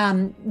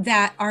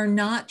that are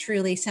not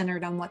truly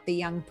centered on what the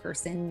young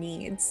person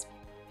needs?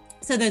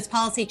 So those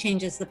policy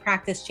changes, the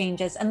practice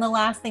changes. And the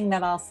last thing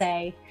that I'll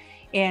say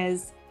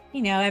is,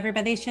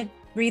 everybody should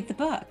read the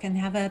book and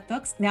have a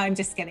book. No, I'm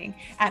just kidding.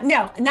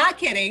 No, not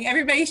kidding.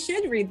 Everybody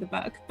should read the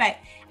book. But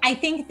I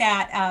think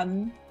that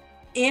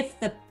if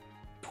the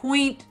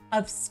point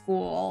of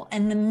school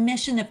and the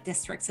mission of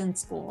districts and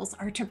schools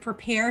are to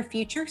prepare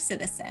future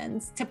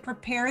citizens, to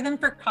prepare them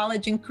for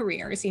college and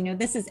careers,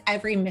 this is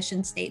every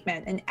mission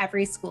statement in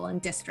every school and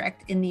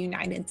district in the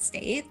United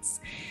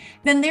States,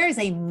 then there is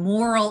a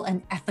moral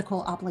and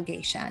ethical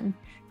obligation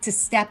to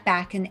step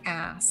back and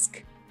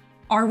ask,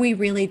 Are we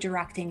really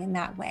directing in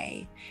that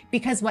way?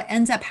 Because what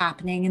ends up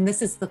happening, and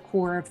this is the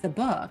core of the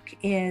book,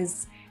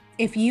 is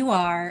if you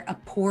are a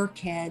poor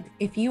kid,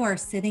 if you are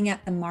sitting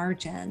at the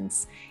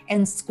margins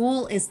and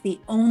school is the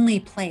only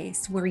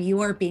place where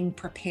you are being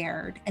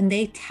prepared, and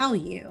they tell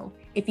you,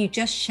 if you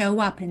just show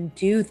up and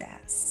do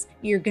this,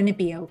 you're going to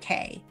be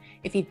okay.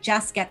 If you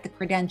just get the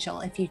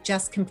credential, if you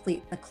just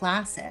complete the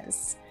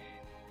classes,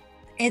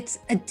 it's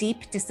a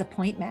deep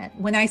disappointment.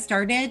 When I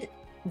started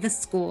the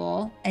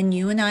school and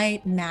you and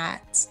I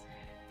met,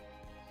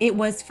 it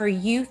was for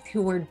youth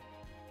who were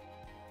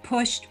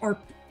pushed or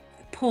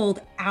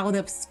pulled out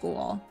of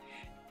school.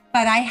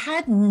 But I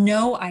had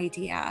no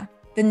idea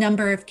the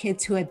number of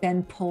kids who had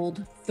been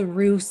pulled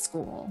through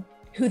school,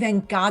 who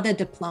then got a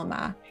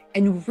diploma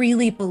and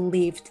really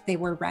believed they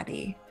were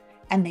ready,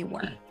 and they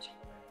weren't.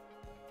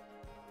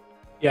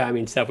 Yeah, I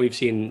mean, Steph, we've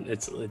seen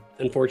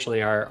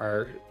unfortunately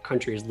our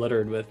country is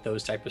littered with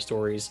those type of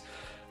stories.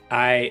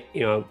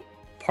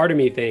 Part of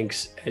me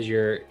thinks as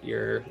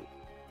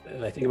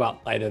I think about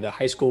either the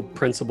high school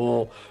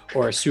principal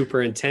or a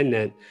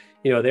superintendent,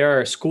 there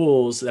are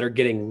schools that are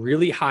getting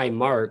really high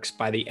marks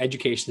by the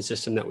education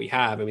system that we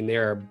have. I mean,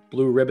 there are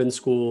blue ribbon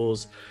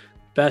schools,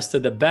 best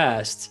of the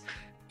best.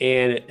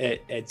 And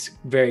it's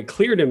very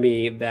clear to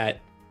me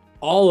that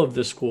all of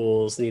the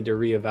schools need to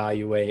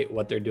reevaluate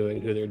what they're doing,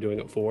 who they're doing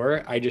it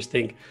for. I just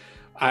think,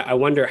 I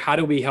wonder, how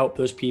do we help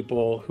those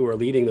people who are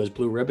leading those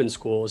blue ribbon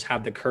schools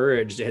have the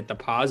courage to hit the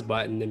pause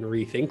button and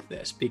rethink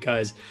this?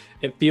 Because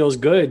it feels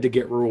good to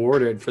get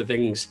rewarded for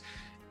things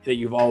that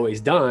you've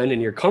always done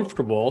and you're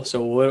comfortable.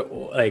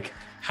 So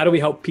how do we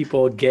help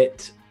people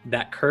get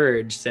that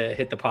courage to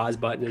hit the pause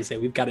button and say,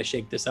 we've got to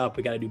shake this up,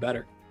 we got to do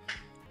better?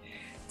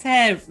 It's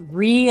a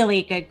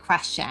really good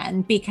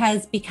question,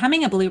 because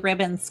becoming a blue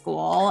ribbon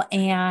school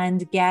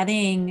and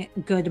getting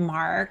good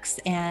marks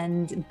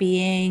and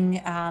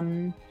being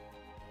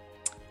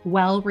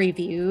well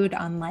reviewed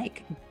on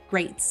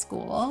great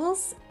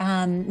schools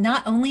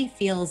not only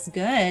feels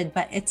good,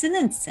 but it's an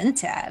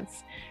incentive,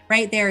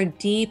 right? There are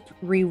deep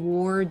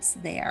rewards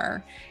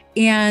there.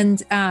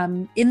 And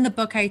in the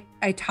book,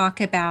 I talk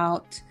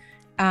about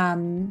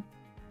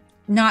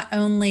not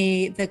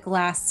only the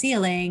glass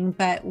ceiling,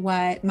 but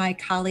what my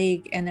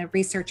colleague and a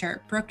researcher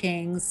at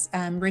Brookings,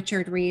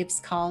 Richard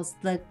Reeves, calls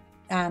the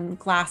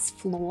glass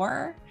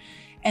floor.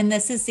 And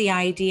this is the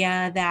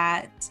idea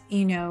that,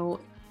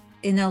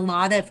 in a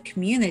lot of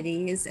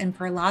communities and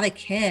for a lot of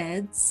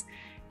kids,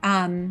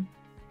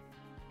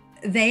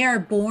 they are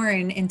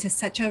born into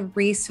such a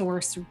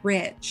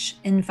resource-rich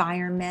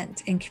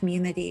environment and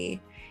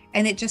community,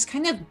 and it just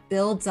kind of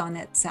builds on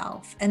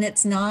itself, and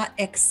it's not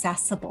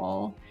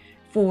accessible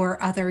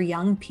for other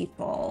young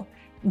people.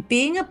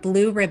 Being a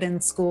blue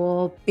ribbon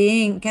school,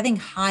 getting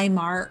high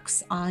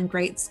marks on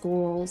great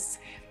schools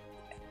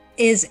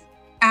is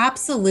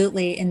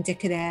absolutely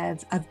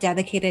indicative of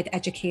dedicated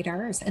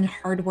educators and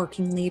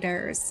hardworking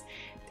leaders.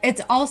 It's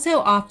also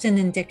often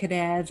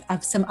indicative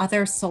of some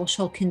other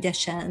social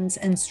conditions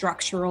and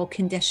structural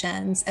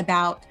conditions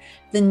about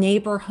the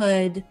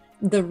neighborhood,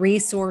 the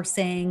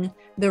resourcing,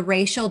 the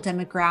racial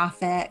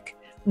demographic,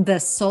 the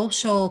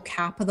social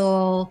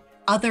capital,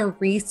 other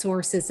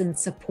resources and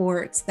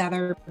supports that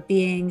are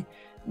being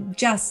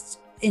just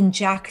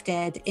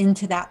injected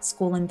into that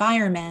school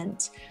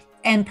environment.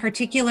 And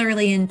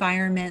particularly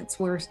environments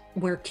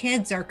where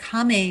kids are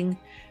coming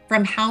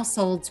from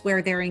households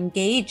where they're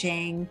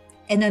engaging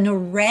in an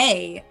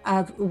array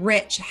of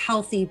rich,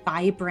 healthy,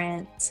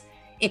 vibrant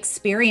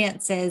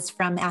experiences,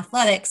 from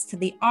athletics to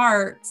the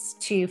arts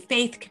to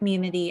faith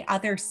community,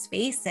 other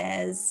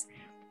spaces.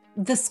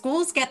 The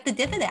schools get the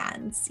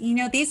dividends.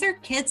 These are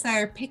kids that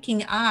are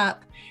picking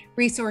up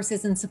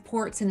resources and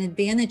supports and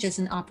advantages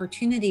and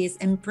opportunities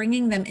and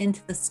bringing them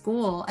into the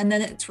school, and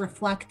then it's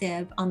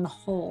reflective on the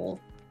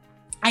whole.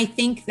 I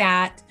think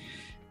that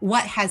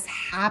what has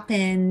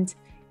happened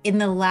in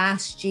the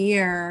last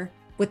year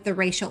with the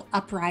racial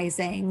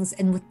uprisings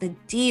and with the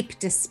deep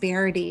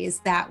disparities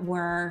that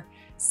were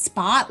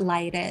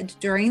spotlighted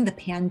during the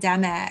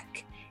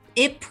pandemic,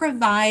 it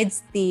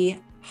provides the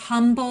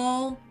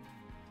humble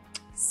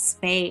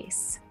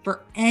space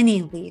for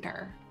any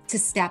leader to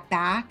step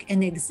back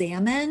and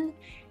examine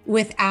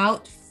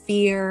without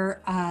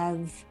fear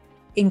of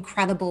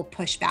incredible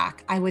pushback,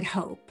 I would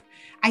hope.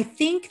 I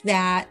think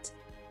that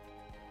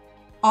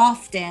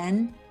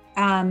often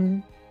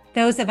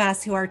those of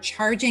us who are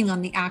charging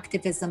on the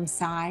activism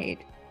side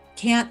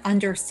can't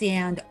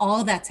understand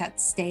all that's at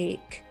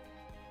stake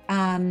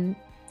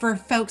for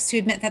folks to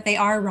admit that they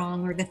are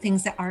wrong or the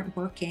things that aren't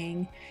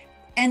working.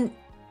 And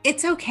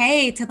it's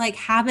okay to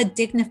have a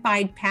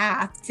dignified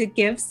path to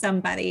give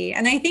somebody.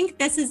 And I think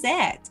this is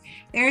it.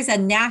 There's a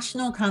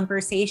national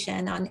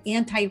conversation on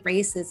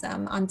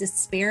anti-racism, on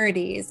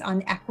disparities,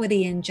 on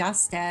equity and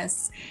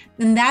justice.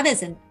 And that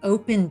is an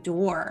open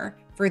door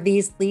for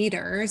these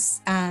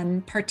leaders,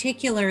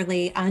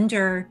 particularly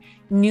under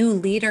new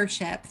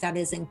leadership that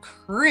is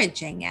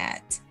encouraging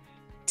it,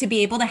 to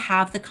be able to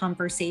have the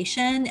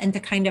conversation and to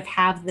kind of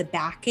have the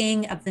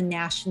backing of the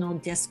national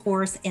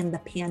discourse in the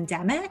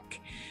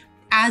pandemic.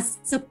 as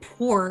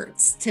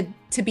supports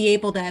to be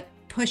able to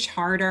push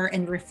harder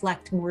and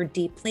reflect more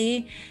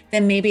deeply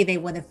than maybe they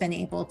would have been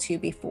able to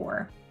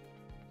before.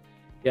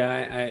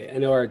 Yeah, I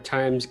know our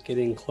time's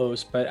getting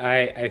close, but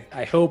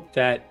I hope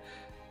that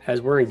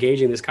as we're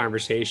engaging this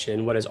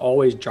conversation, what has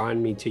always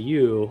drawn me to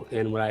you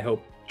and what I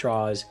hope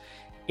draws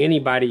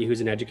anybody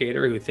who's an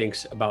educator who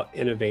thinks about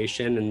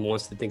innovation and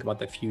wants to think about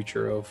the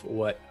future of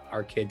what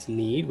our kids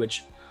need,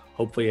 which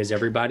hopefully is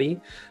everybody,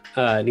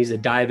 needs to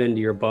dive into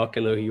your book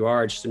and know who you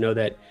are, just to know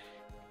that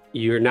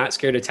you're not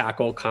scared to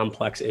tackle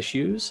complex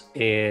issues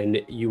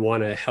and you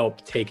want to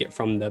help take it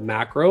from the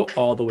macro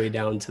all the way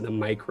down to the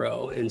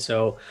micro. And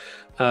so,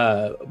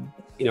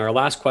 our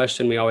last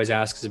question we always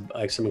ask is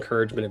like some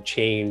encouragement of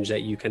change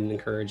that you can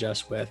encourage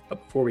us with.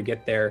 But before we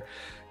get there,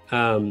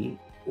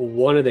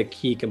 one of the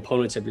key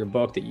components of your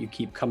book that you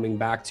keep coming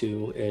back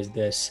to is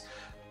this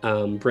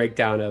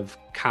breakdown of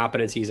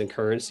competencies and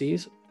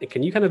currencies.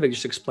 Can you kind of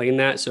just explain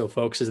that so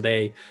folks, as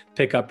they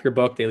pick up your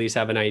book, they at least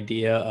have an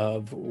idea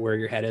of where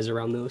your head is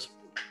around those?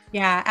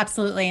 Yeah,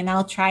 absolutely. And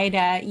I'll try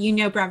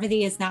to,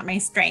 brevity is not my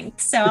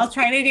strength. So I'll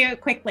try to do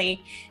it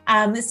quickly.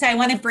 So I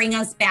want to bring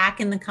us back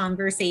in the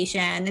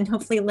conversation, and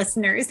hopefully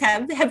listeners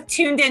have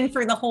tuned in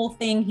for the whole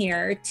thing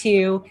here,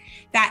 to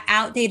that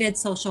outdated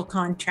social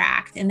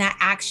contract. And that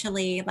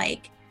actually,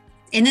 like,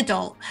 in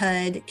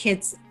adulthood,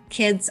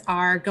 kids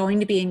are going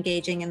to be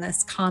engaging in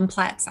this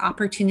complex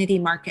opportunity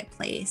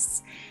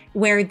marketplace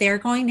where they're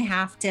going to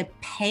have to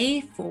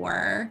pay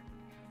for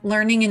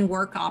learning and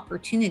work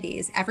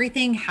opportunities.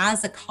 Everything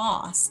has a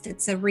cost.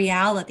 It's a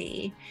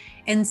reality.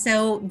 And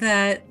so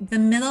the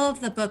middle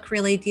of the book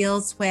really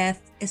deals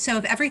with, so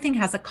if everything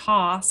has a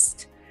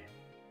cost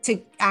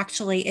to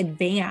actually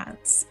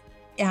advance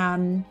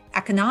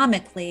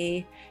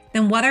economically,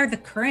 then what are the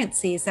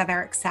currencies that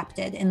are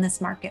accepted in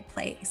this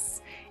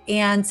marketplace?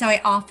 And so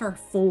I offer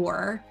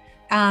 4.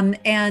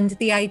 And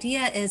the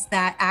idea is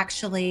that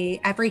actually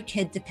every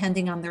kid,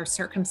 depending on their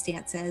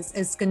circumstances,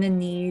 is going to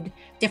need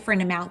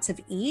different amounts of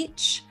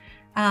each.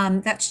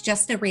 That's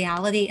just a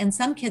reality. And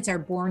some kids are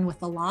born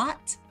with a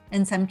lot,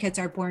 and some kids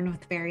are born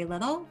with very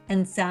little,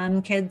 and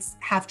some kids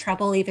have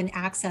trouble even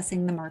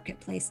accessing the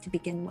marketplace to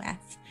begin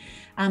with.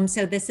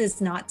 So this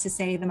is not to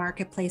say the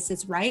marketplace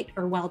is right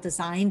or well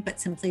designed, but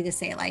simply to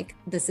say, like,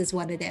 this is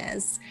what it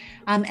is.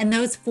 And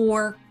those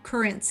 4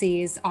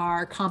 currencies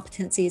are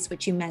competencies,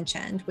 which you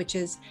mentioned, which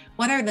is,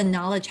 what are the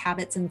knowledge,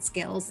 habits, and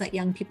skills that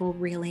young people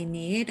really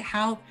need?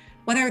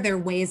 What are their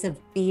ways of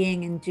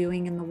being and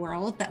doing in the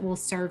world that will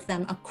serve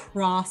them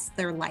across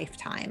their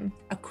lifetime,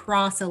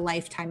 across a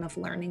lifetime of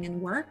learning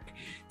and work?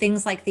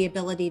 Things like the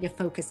ability to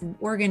focus and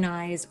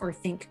organize, or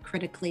think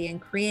critically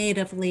and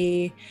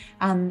creatively,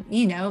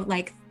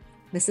 like,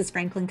 this is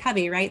Franklin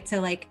Covey, right? So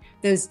like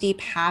those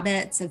deep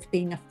habits of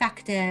being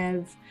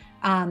effective,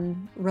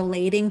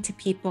 relating to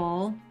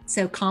people.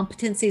 So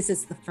competencies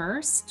is the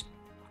first.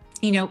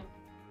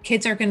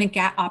 Kids are going to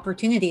get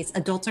opportunities.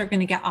 Adults are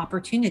going to get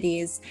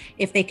opportunities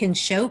if they can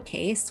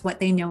showcase what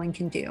they know and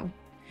can do.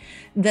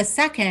 The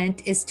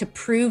second is to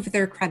prove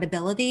their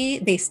credibility.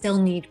 They still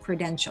need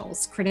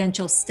credentials.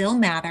 Credentials still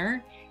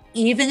matter,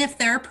 even if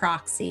they're a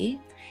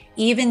proxy,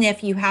 even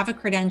if you have a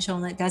credential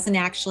and it doesn't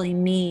actually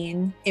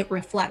mean it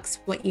reflects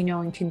what you know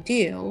and can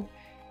do.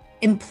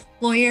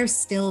 Employers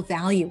still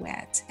value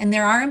it. And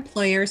there are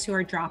employers who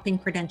are dropping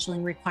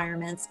credentialing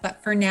requirements,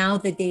 but for now,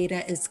 the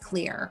data is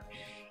clear.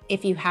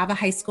 If you have a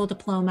high school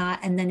diploma,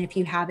 and then if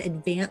you have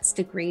advanced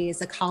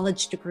degrees, a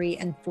college degree,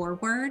 and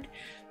forward,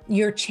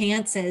 your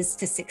chances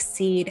to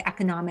succeed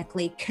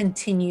economically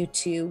continue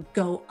to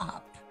go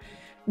up.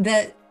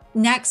 The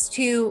next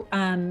 2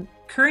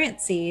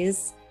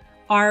 currencies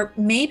are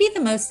maybe the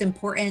most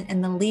important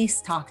and the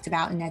least talked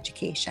about in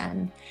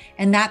education,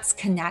 and that's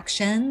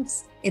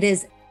connections. It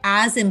is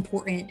as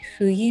important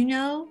who you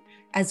know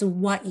as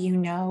what you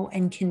know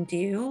and can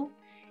do,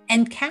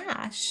 and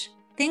cash.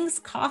 Things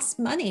cost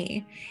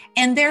money,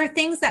 and there are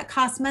things that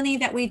cost money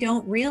that we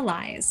don't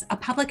realize. A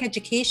public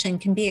education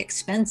can be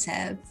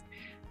expensive.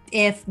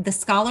 If the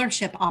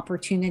scholarship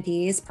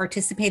opportunities,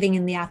 participating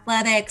in the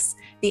athletics,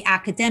 the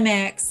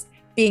academics,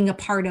 being a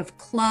part of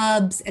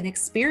clubs and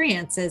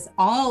experiences,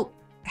 all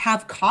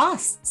have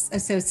costs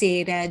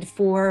associated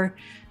for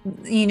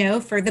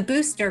the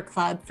booster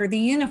club, for the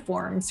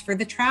uniforms, for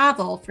the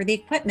travel, for the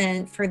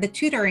equipment, for the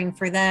tutoring,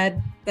 for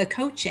the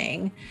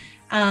coaching.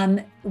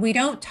 We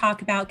don't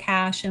talk about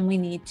cash, and we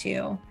need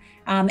to.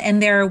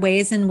 And there are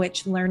ways in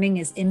which learning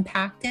is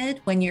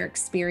impacted when you're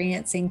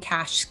experiencing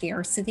cash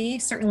scarcity,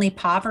 certainly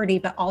poverty,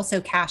 but also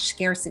cash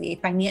scarcity,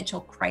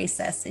 financial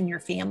crisis in your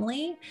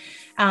family.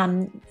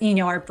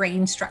 Our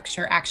brain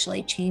structure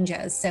actually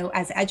changes. So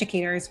as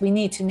educators, we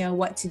need to know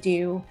what to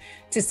do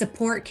to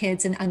support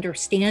kids in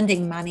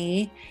understanding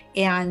money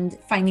and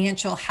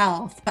financial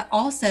health, but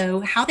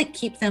also how to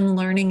keep them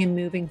learning and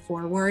moving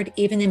forward,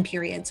 even in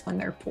periods when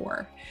they're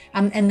poor.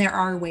 And there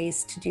are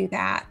ways to do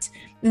that.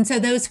 And so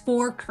those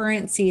 4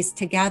 currencies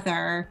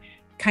together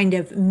kind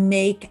of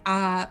make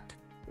up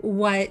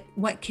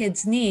what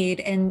kids need,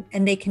 and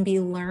they can be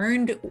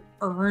learned,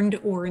 earned,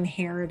 or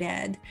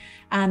inherited.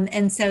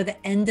 And so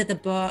the end of the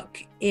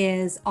book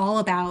is all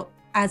about,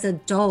 as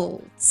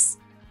adults,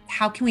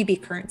 how can we be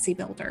currency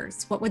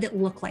builders? What would it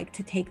look like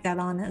to take that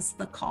on as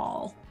the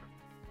call?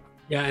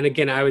 Yeah, and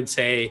again, I would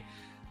say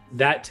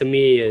that to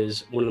me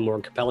is one of the more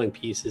compelling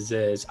pieces.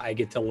 Is I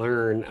get to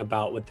learn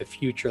about what the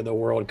future of the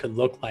world could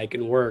look like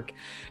and work,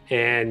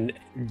 and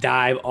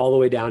dive all the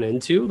way down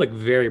into like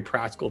very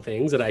practical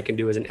things that I can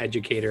do as an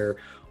educator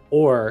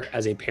or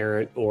as a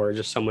parent or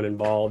just someone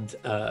involved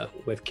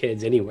with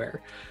kids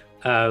anywhere.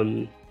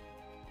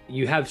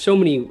 You have so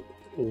many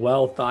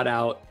well thought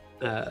out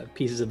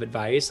pieces of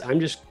advice. I'm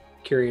just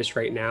curious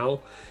right now,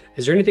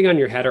 is there anything on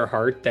your head or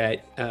heart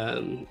that,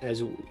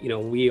 as you know,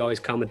 we always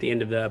come at the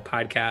end of the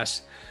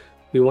podcast,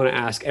 we want to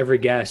ask every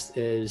guest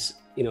is,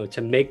 you know,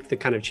 to make the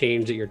kind of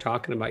change that you're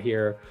talking about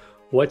here,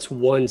 what's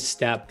one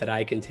step that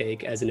I can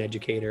take as an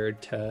educator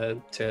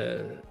to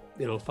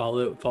you know,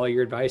 follow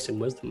your advice and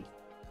wisdom?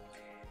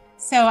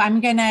 So I'm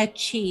going to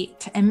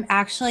cheat and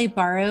actually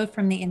borrow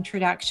from the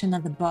introduction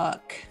of the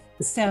book.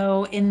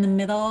 So in the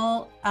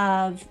middle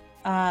of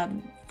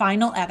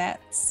final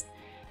edits,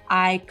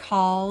 I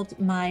called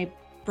my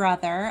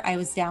brother. I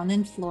was down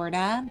in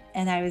Florida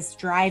and I was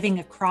driving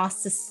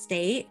across the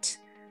state,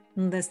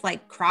 this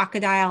like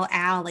crocodile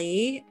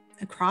alley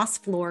across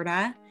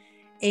Florida.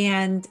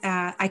 And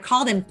I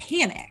called him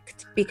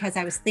panicked because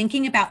I was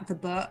thinking about the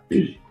book.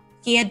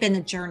 He had been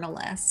a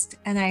journalist.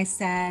 And I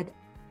said,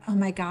 oh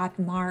my God,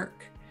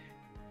 Mark,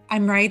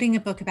 I'm writing a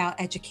book about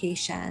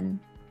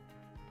education.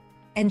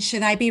 And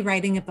should I be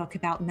writing a book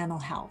about mental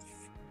health?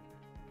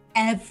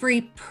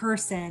 Every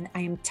person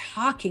I am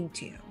talking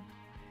to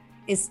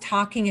is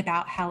talking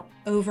about how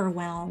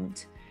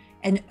overwhelmed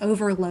and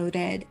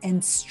overloaded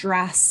and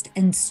stressed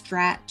and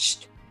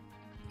stretched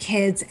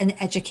kids and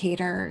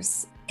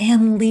educators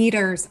and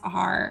leaders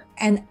are.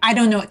 And I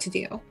don't know what to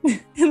do.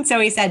 And so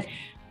he said,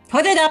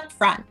 put it up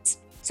front.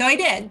 So I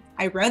did.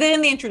 I wrote it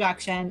in the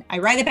introduction. I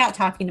write about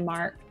talking to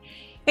Mark.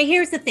 But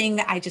here's the thing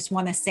that I just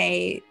want to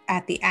say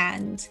at the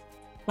end.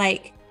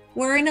 Like,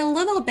 we're in a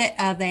little bit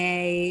of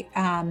a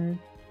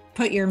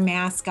put your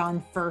mask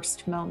on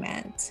first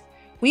moment.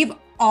 We've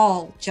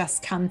all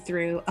just come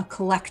through a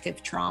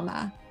collective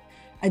trauma,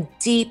 a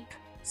deep,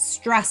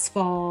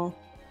 stressful,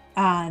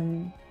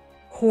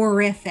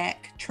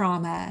 horrific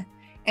trauma.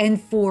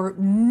 And for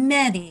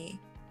many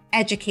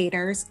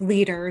educators,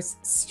 leaders,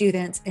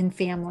 students, and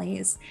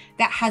families,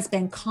 that has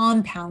been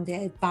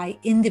compounded by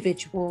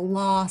individual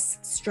loss,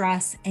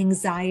 stress,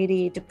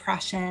 anxiety,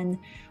 depression,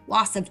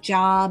 loss of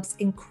jobs,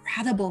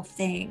 incredible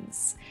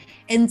things.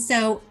 And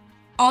so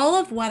all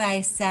of what I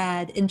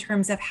said in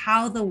terms of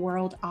how the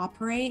world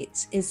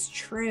operates is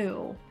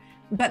true,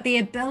 but the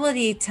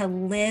ability to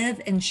live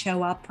and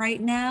show up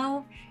right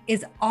now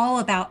is all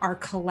about our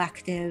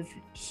collective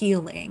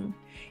healing.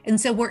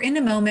 And so we're in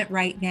a moment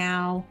right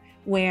now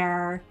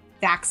where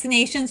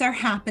vaccinations are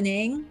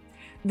happening.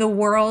 The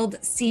world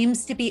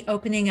seems to be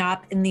opening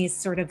up in these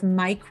sort of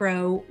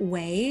micro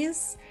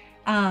ways.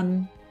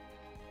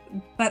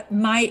 But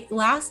my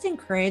last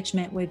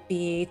encouragement would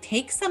be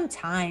take some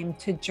time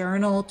to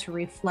journal, to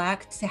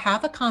reflect, to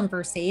have a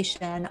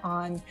conversation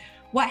on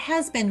what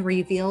has been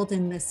revealed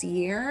in this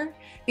year.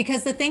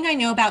 Because the thing I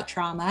know about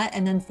trauma,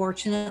 and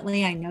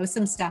unfortunately I know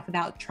some stuff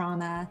about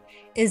trauma,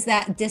 is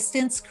that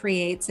distance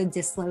creates a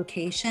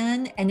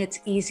dislocation and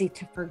it's easy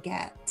to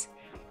forget.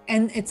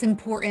 And it's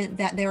important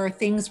that there are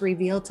things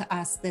revealed to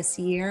us this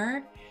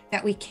year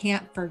that we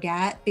can't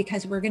forget,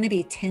 because we're going to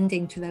be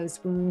tending to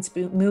those wounds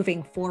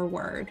moving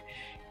forward.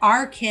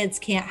 Our kids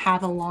can't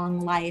have a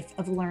long life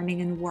of learning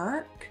and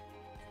work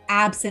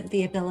absent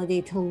the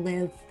ability to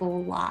live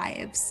full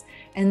lives.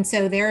 And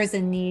so there is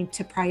a need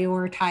to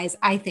prioritize,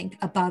 I think,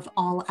 above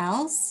all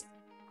else,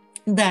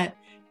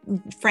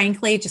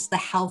 frankly, just the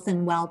health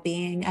and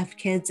well-being of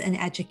kids and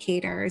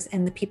educators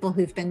and the people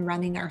who've been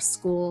running our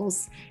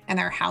schools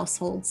and our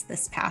households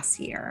this past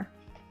year.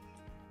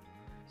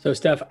 So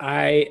Steph,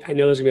 I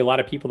know there's gonna be a lot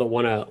of people that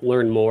want to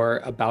learn more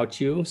about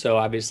you. So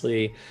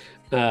obviously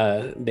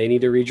they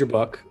need to read your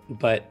book,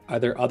 but are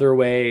there other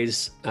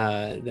ways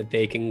that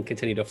they can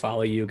continue to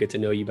follow you, get to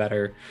know you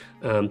better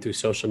through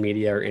social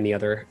media or any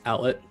other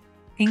outlet?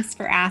 Thanks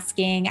for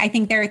asking. I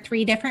think there are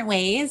 3 different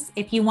ways.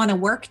 If you want to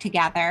work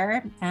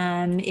together,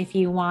 if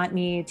you want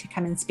me to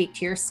come and speak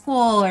to your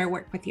school or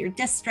work with your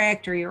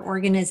district or your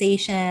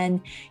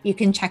organization, you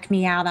can check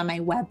me out on my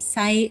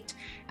website.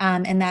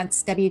 And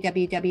that's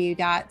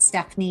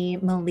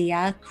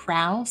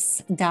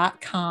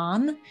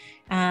www.stephaniemaliakraus.com.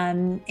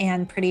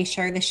 And pretty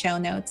sure the show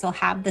notes will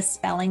have the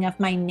spelling of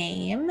my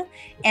name.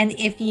 And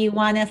if you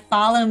want to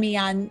follow me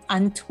on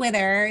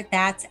Twitter,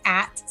 that's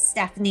at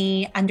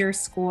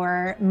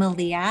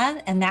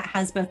Stephanie_Malia. And that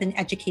has both an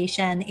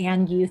education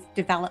and youth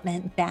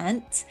development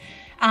bent.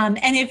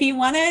 And if you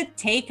want to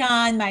take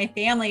on my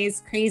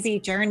family's crazy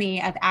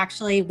journey of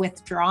actually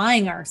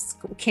withdrawing our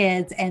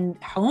kids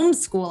and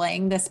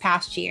homeschooling this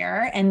past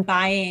year and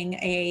buying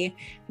a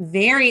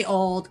very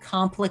old,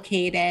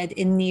 complicated,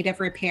 in need of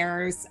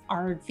repairs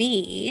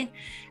RV,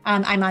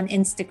 I'm on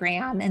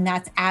Instagram, and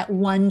that's at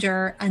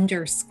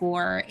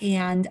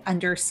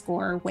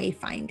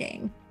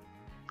wonder_and_wayfinding.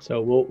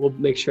 So we'll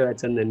make sure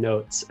that's in the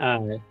notes.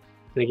 And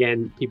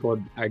again, people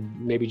are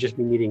maybe just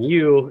meeting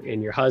you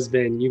and your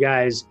husband. You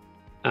guys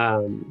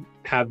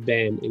have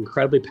been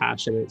incredibly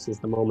passionate since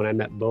the moment I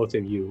met both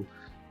of you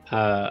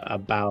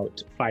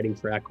about fighting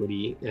for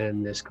equity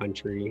in this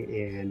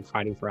country and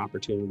fighting for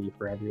opportunity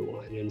for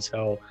everyone. And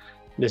so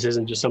this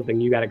isn't just something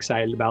you got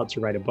excited about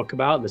to write a book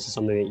about. This is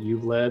something that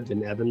you've lived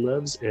and Evan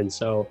lives. And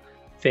so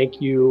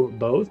thank you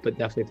both, but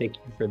definitely thank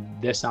you for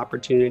this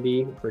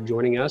opportunity, for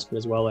joining us, but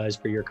as well as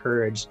for your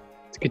courage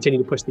to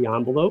continue to push the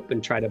envelope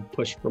and try to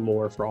push for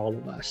more for all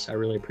of us. I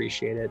really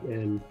appreciate it.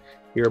 And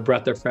you're a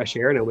breath of fresh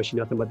air, and I wish you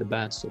nothing but the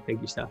best. So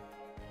thank you, Steph.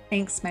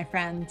 Thanks, my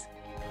friend.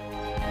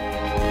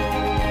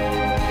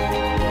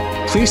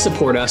 Please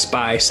support us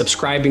by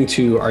subscribing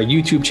to our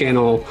YouTube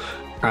channel,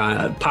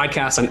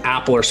 podcast on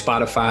Apple or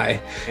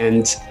Spotify,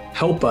 and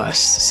help us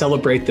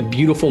celebrate the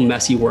beautiful,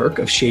 messy work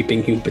of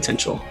shaping human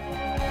potential.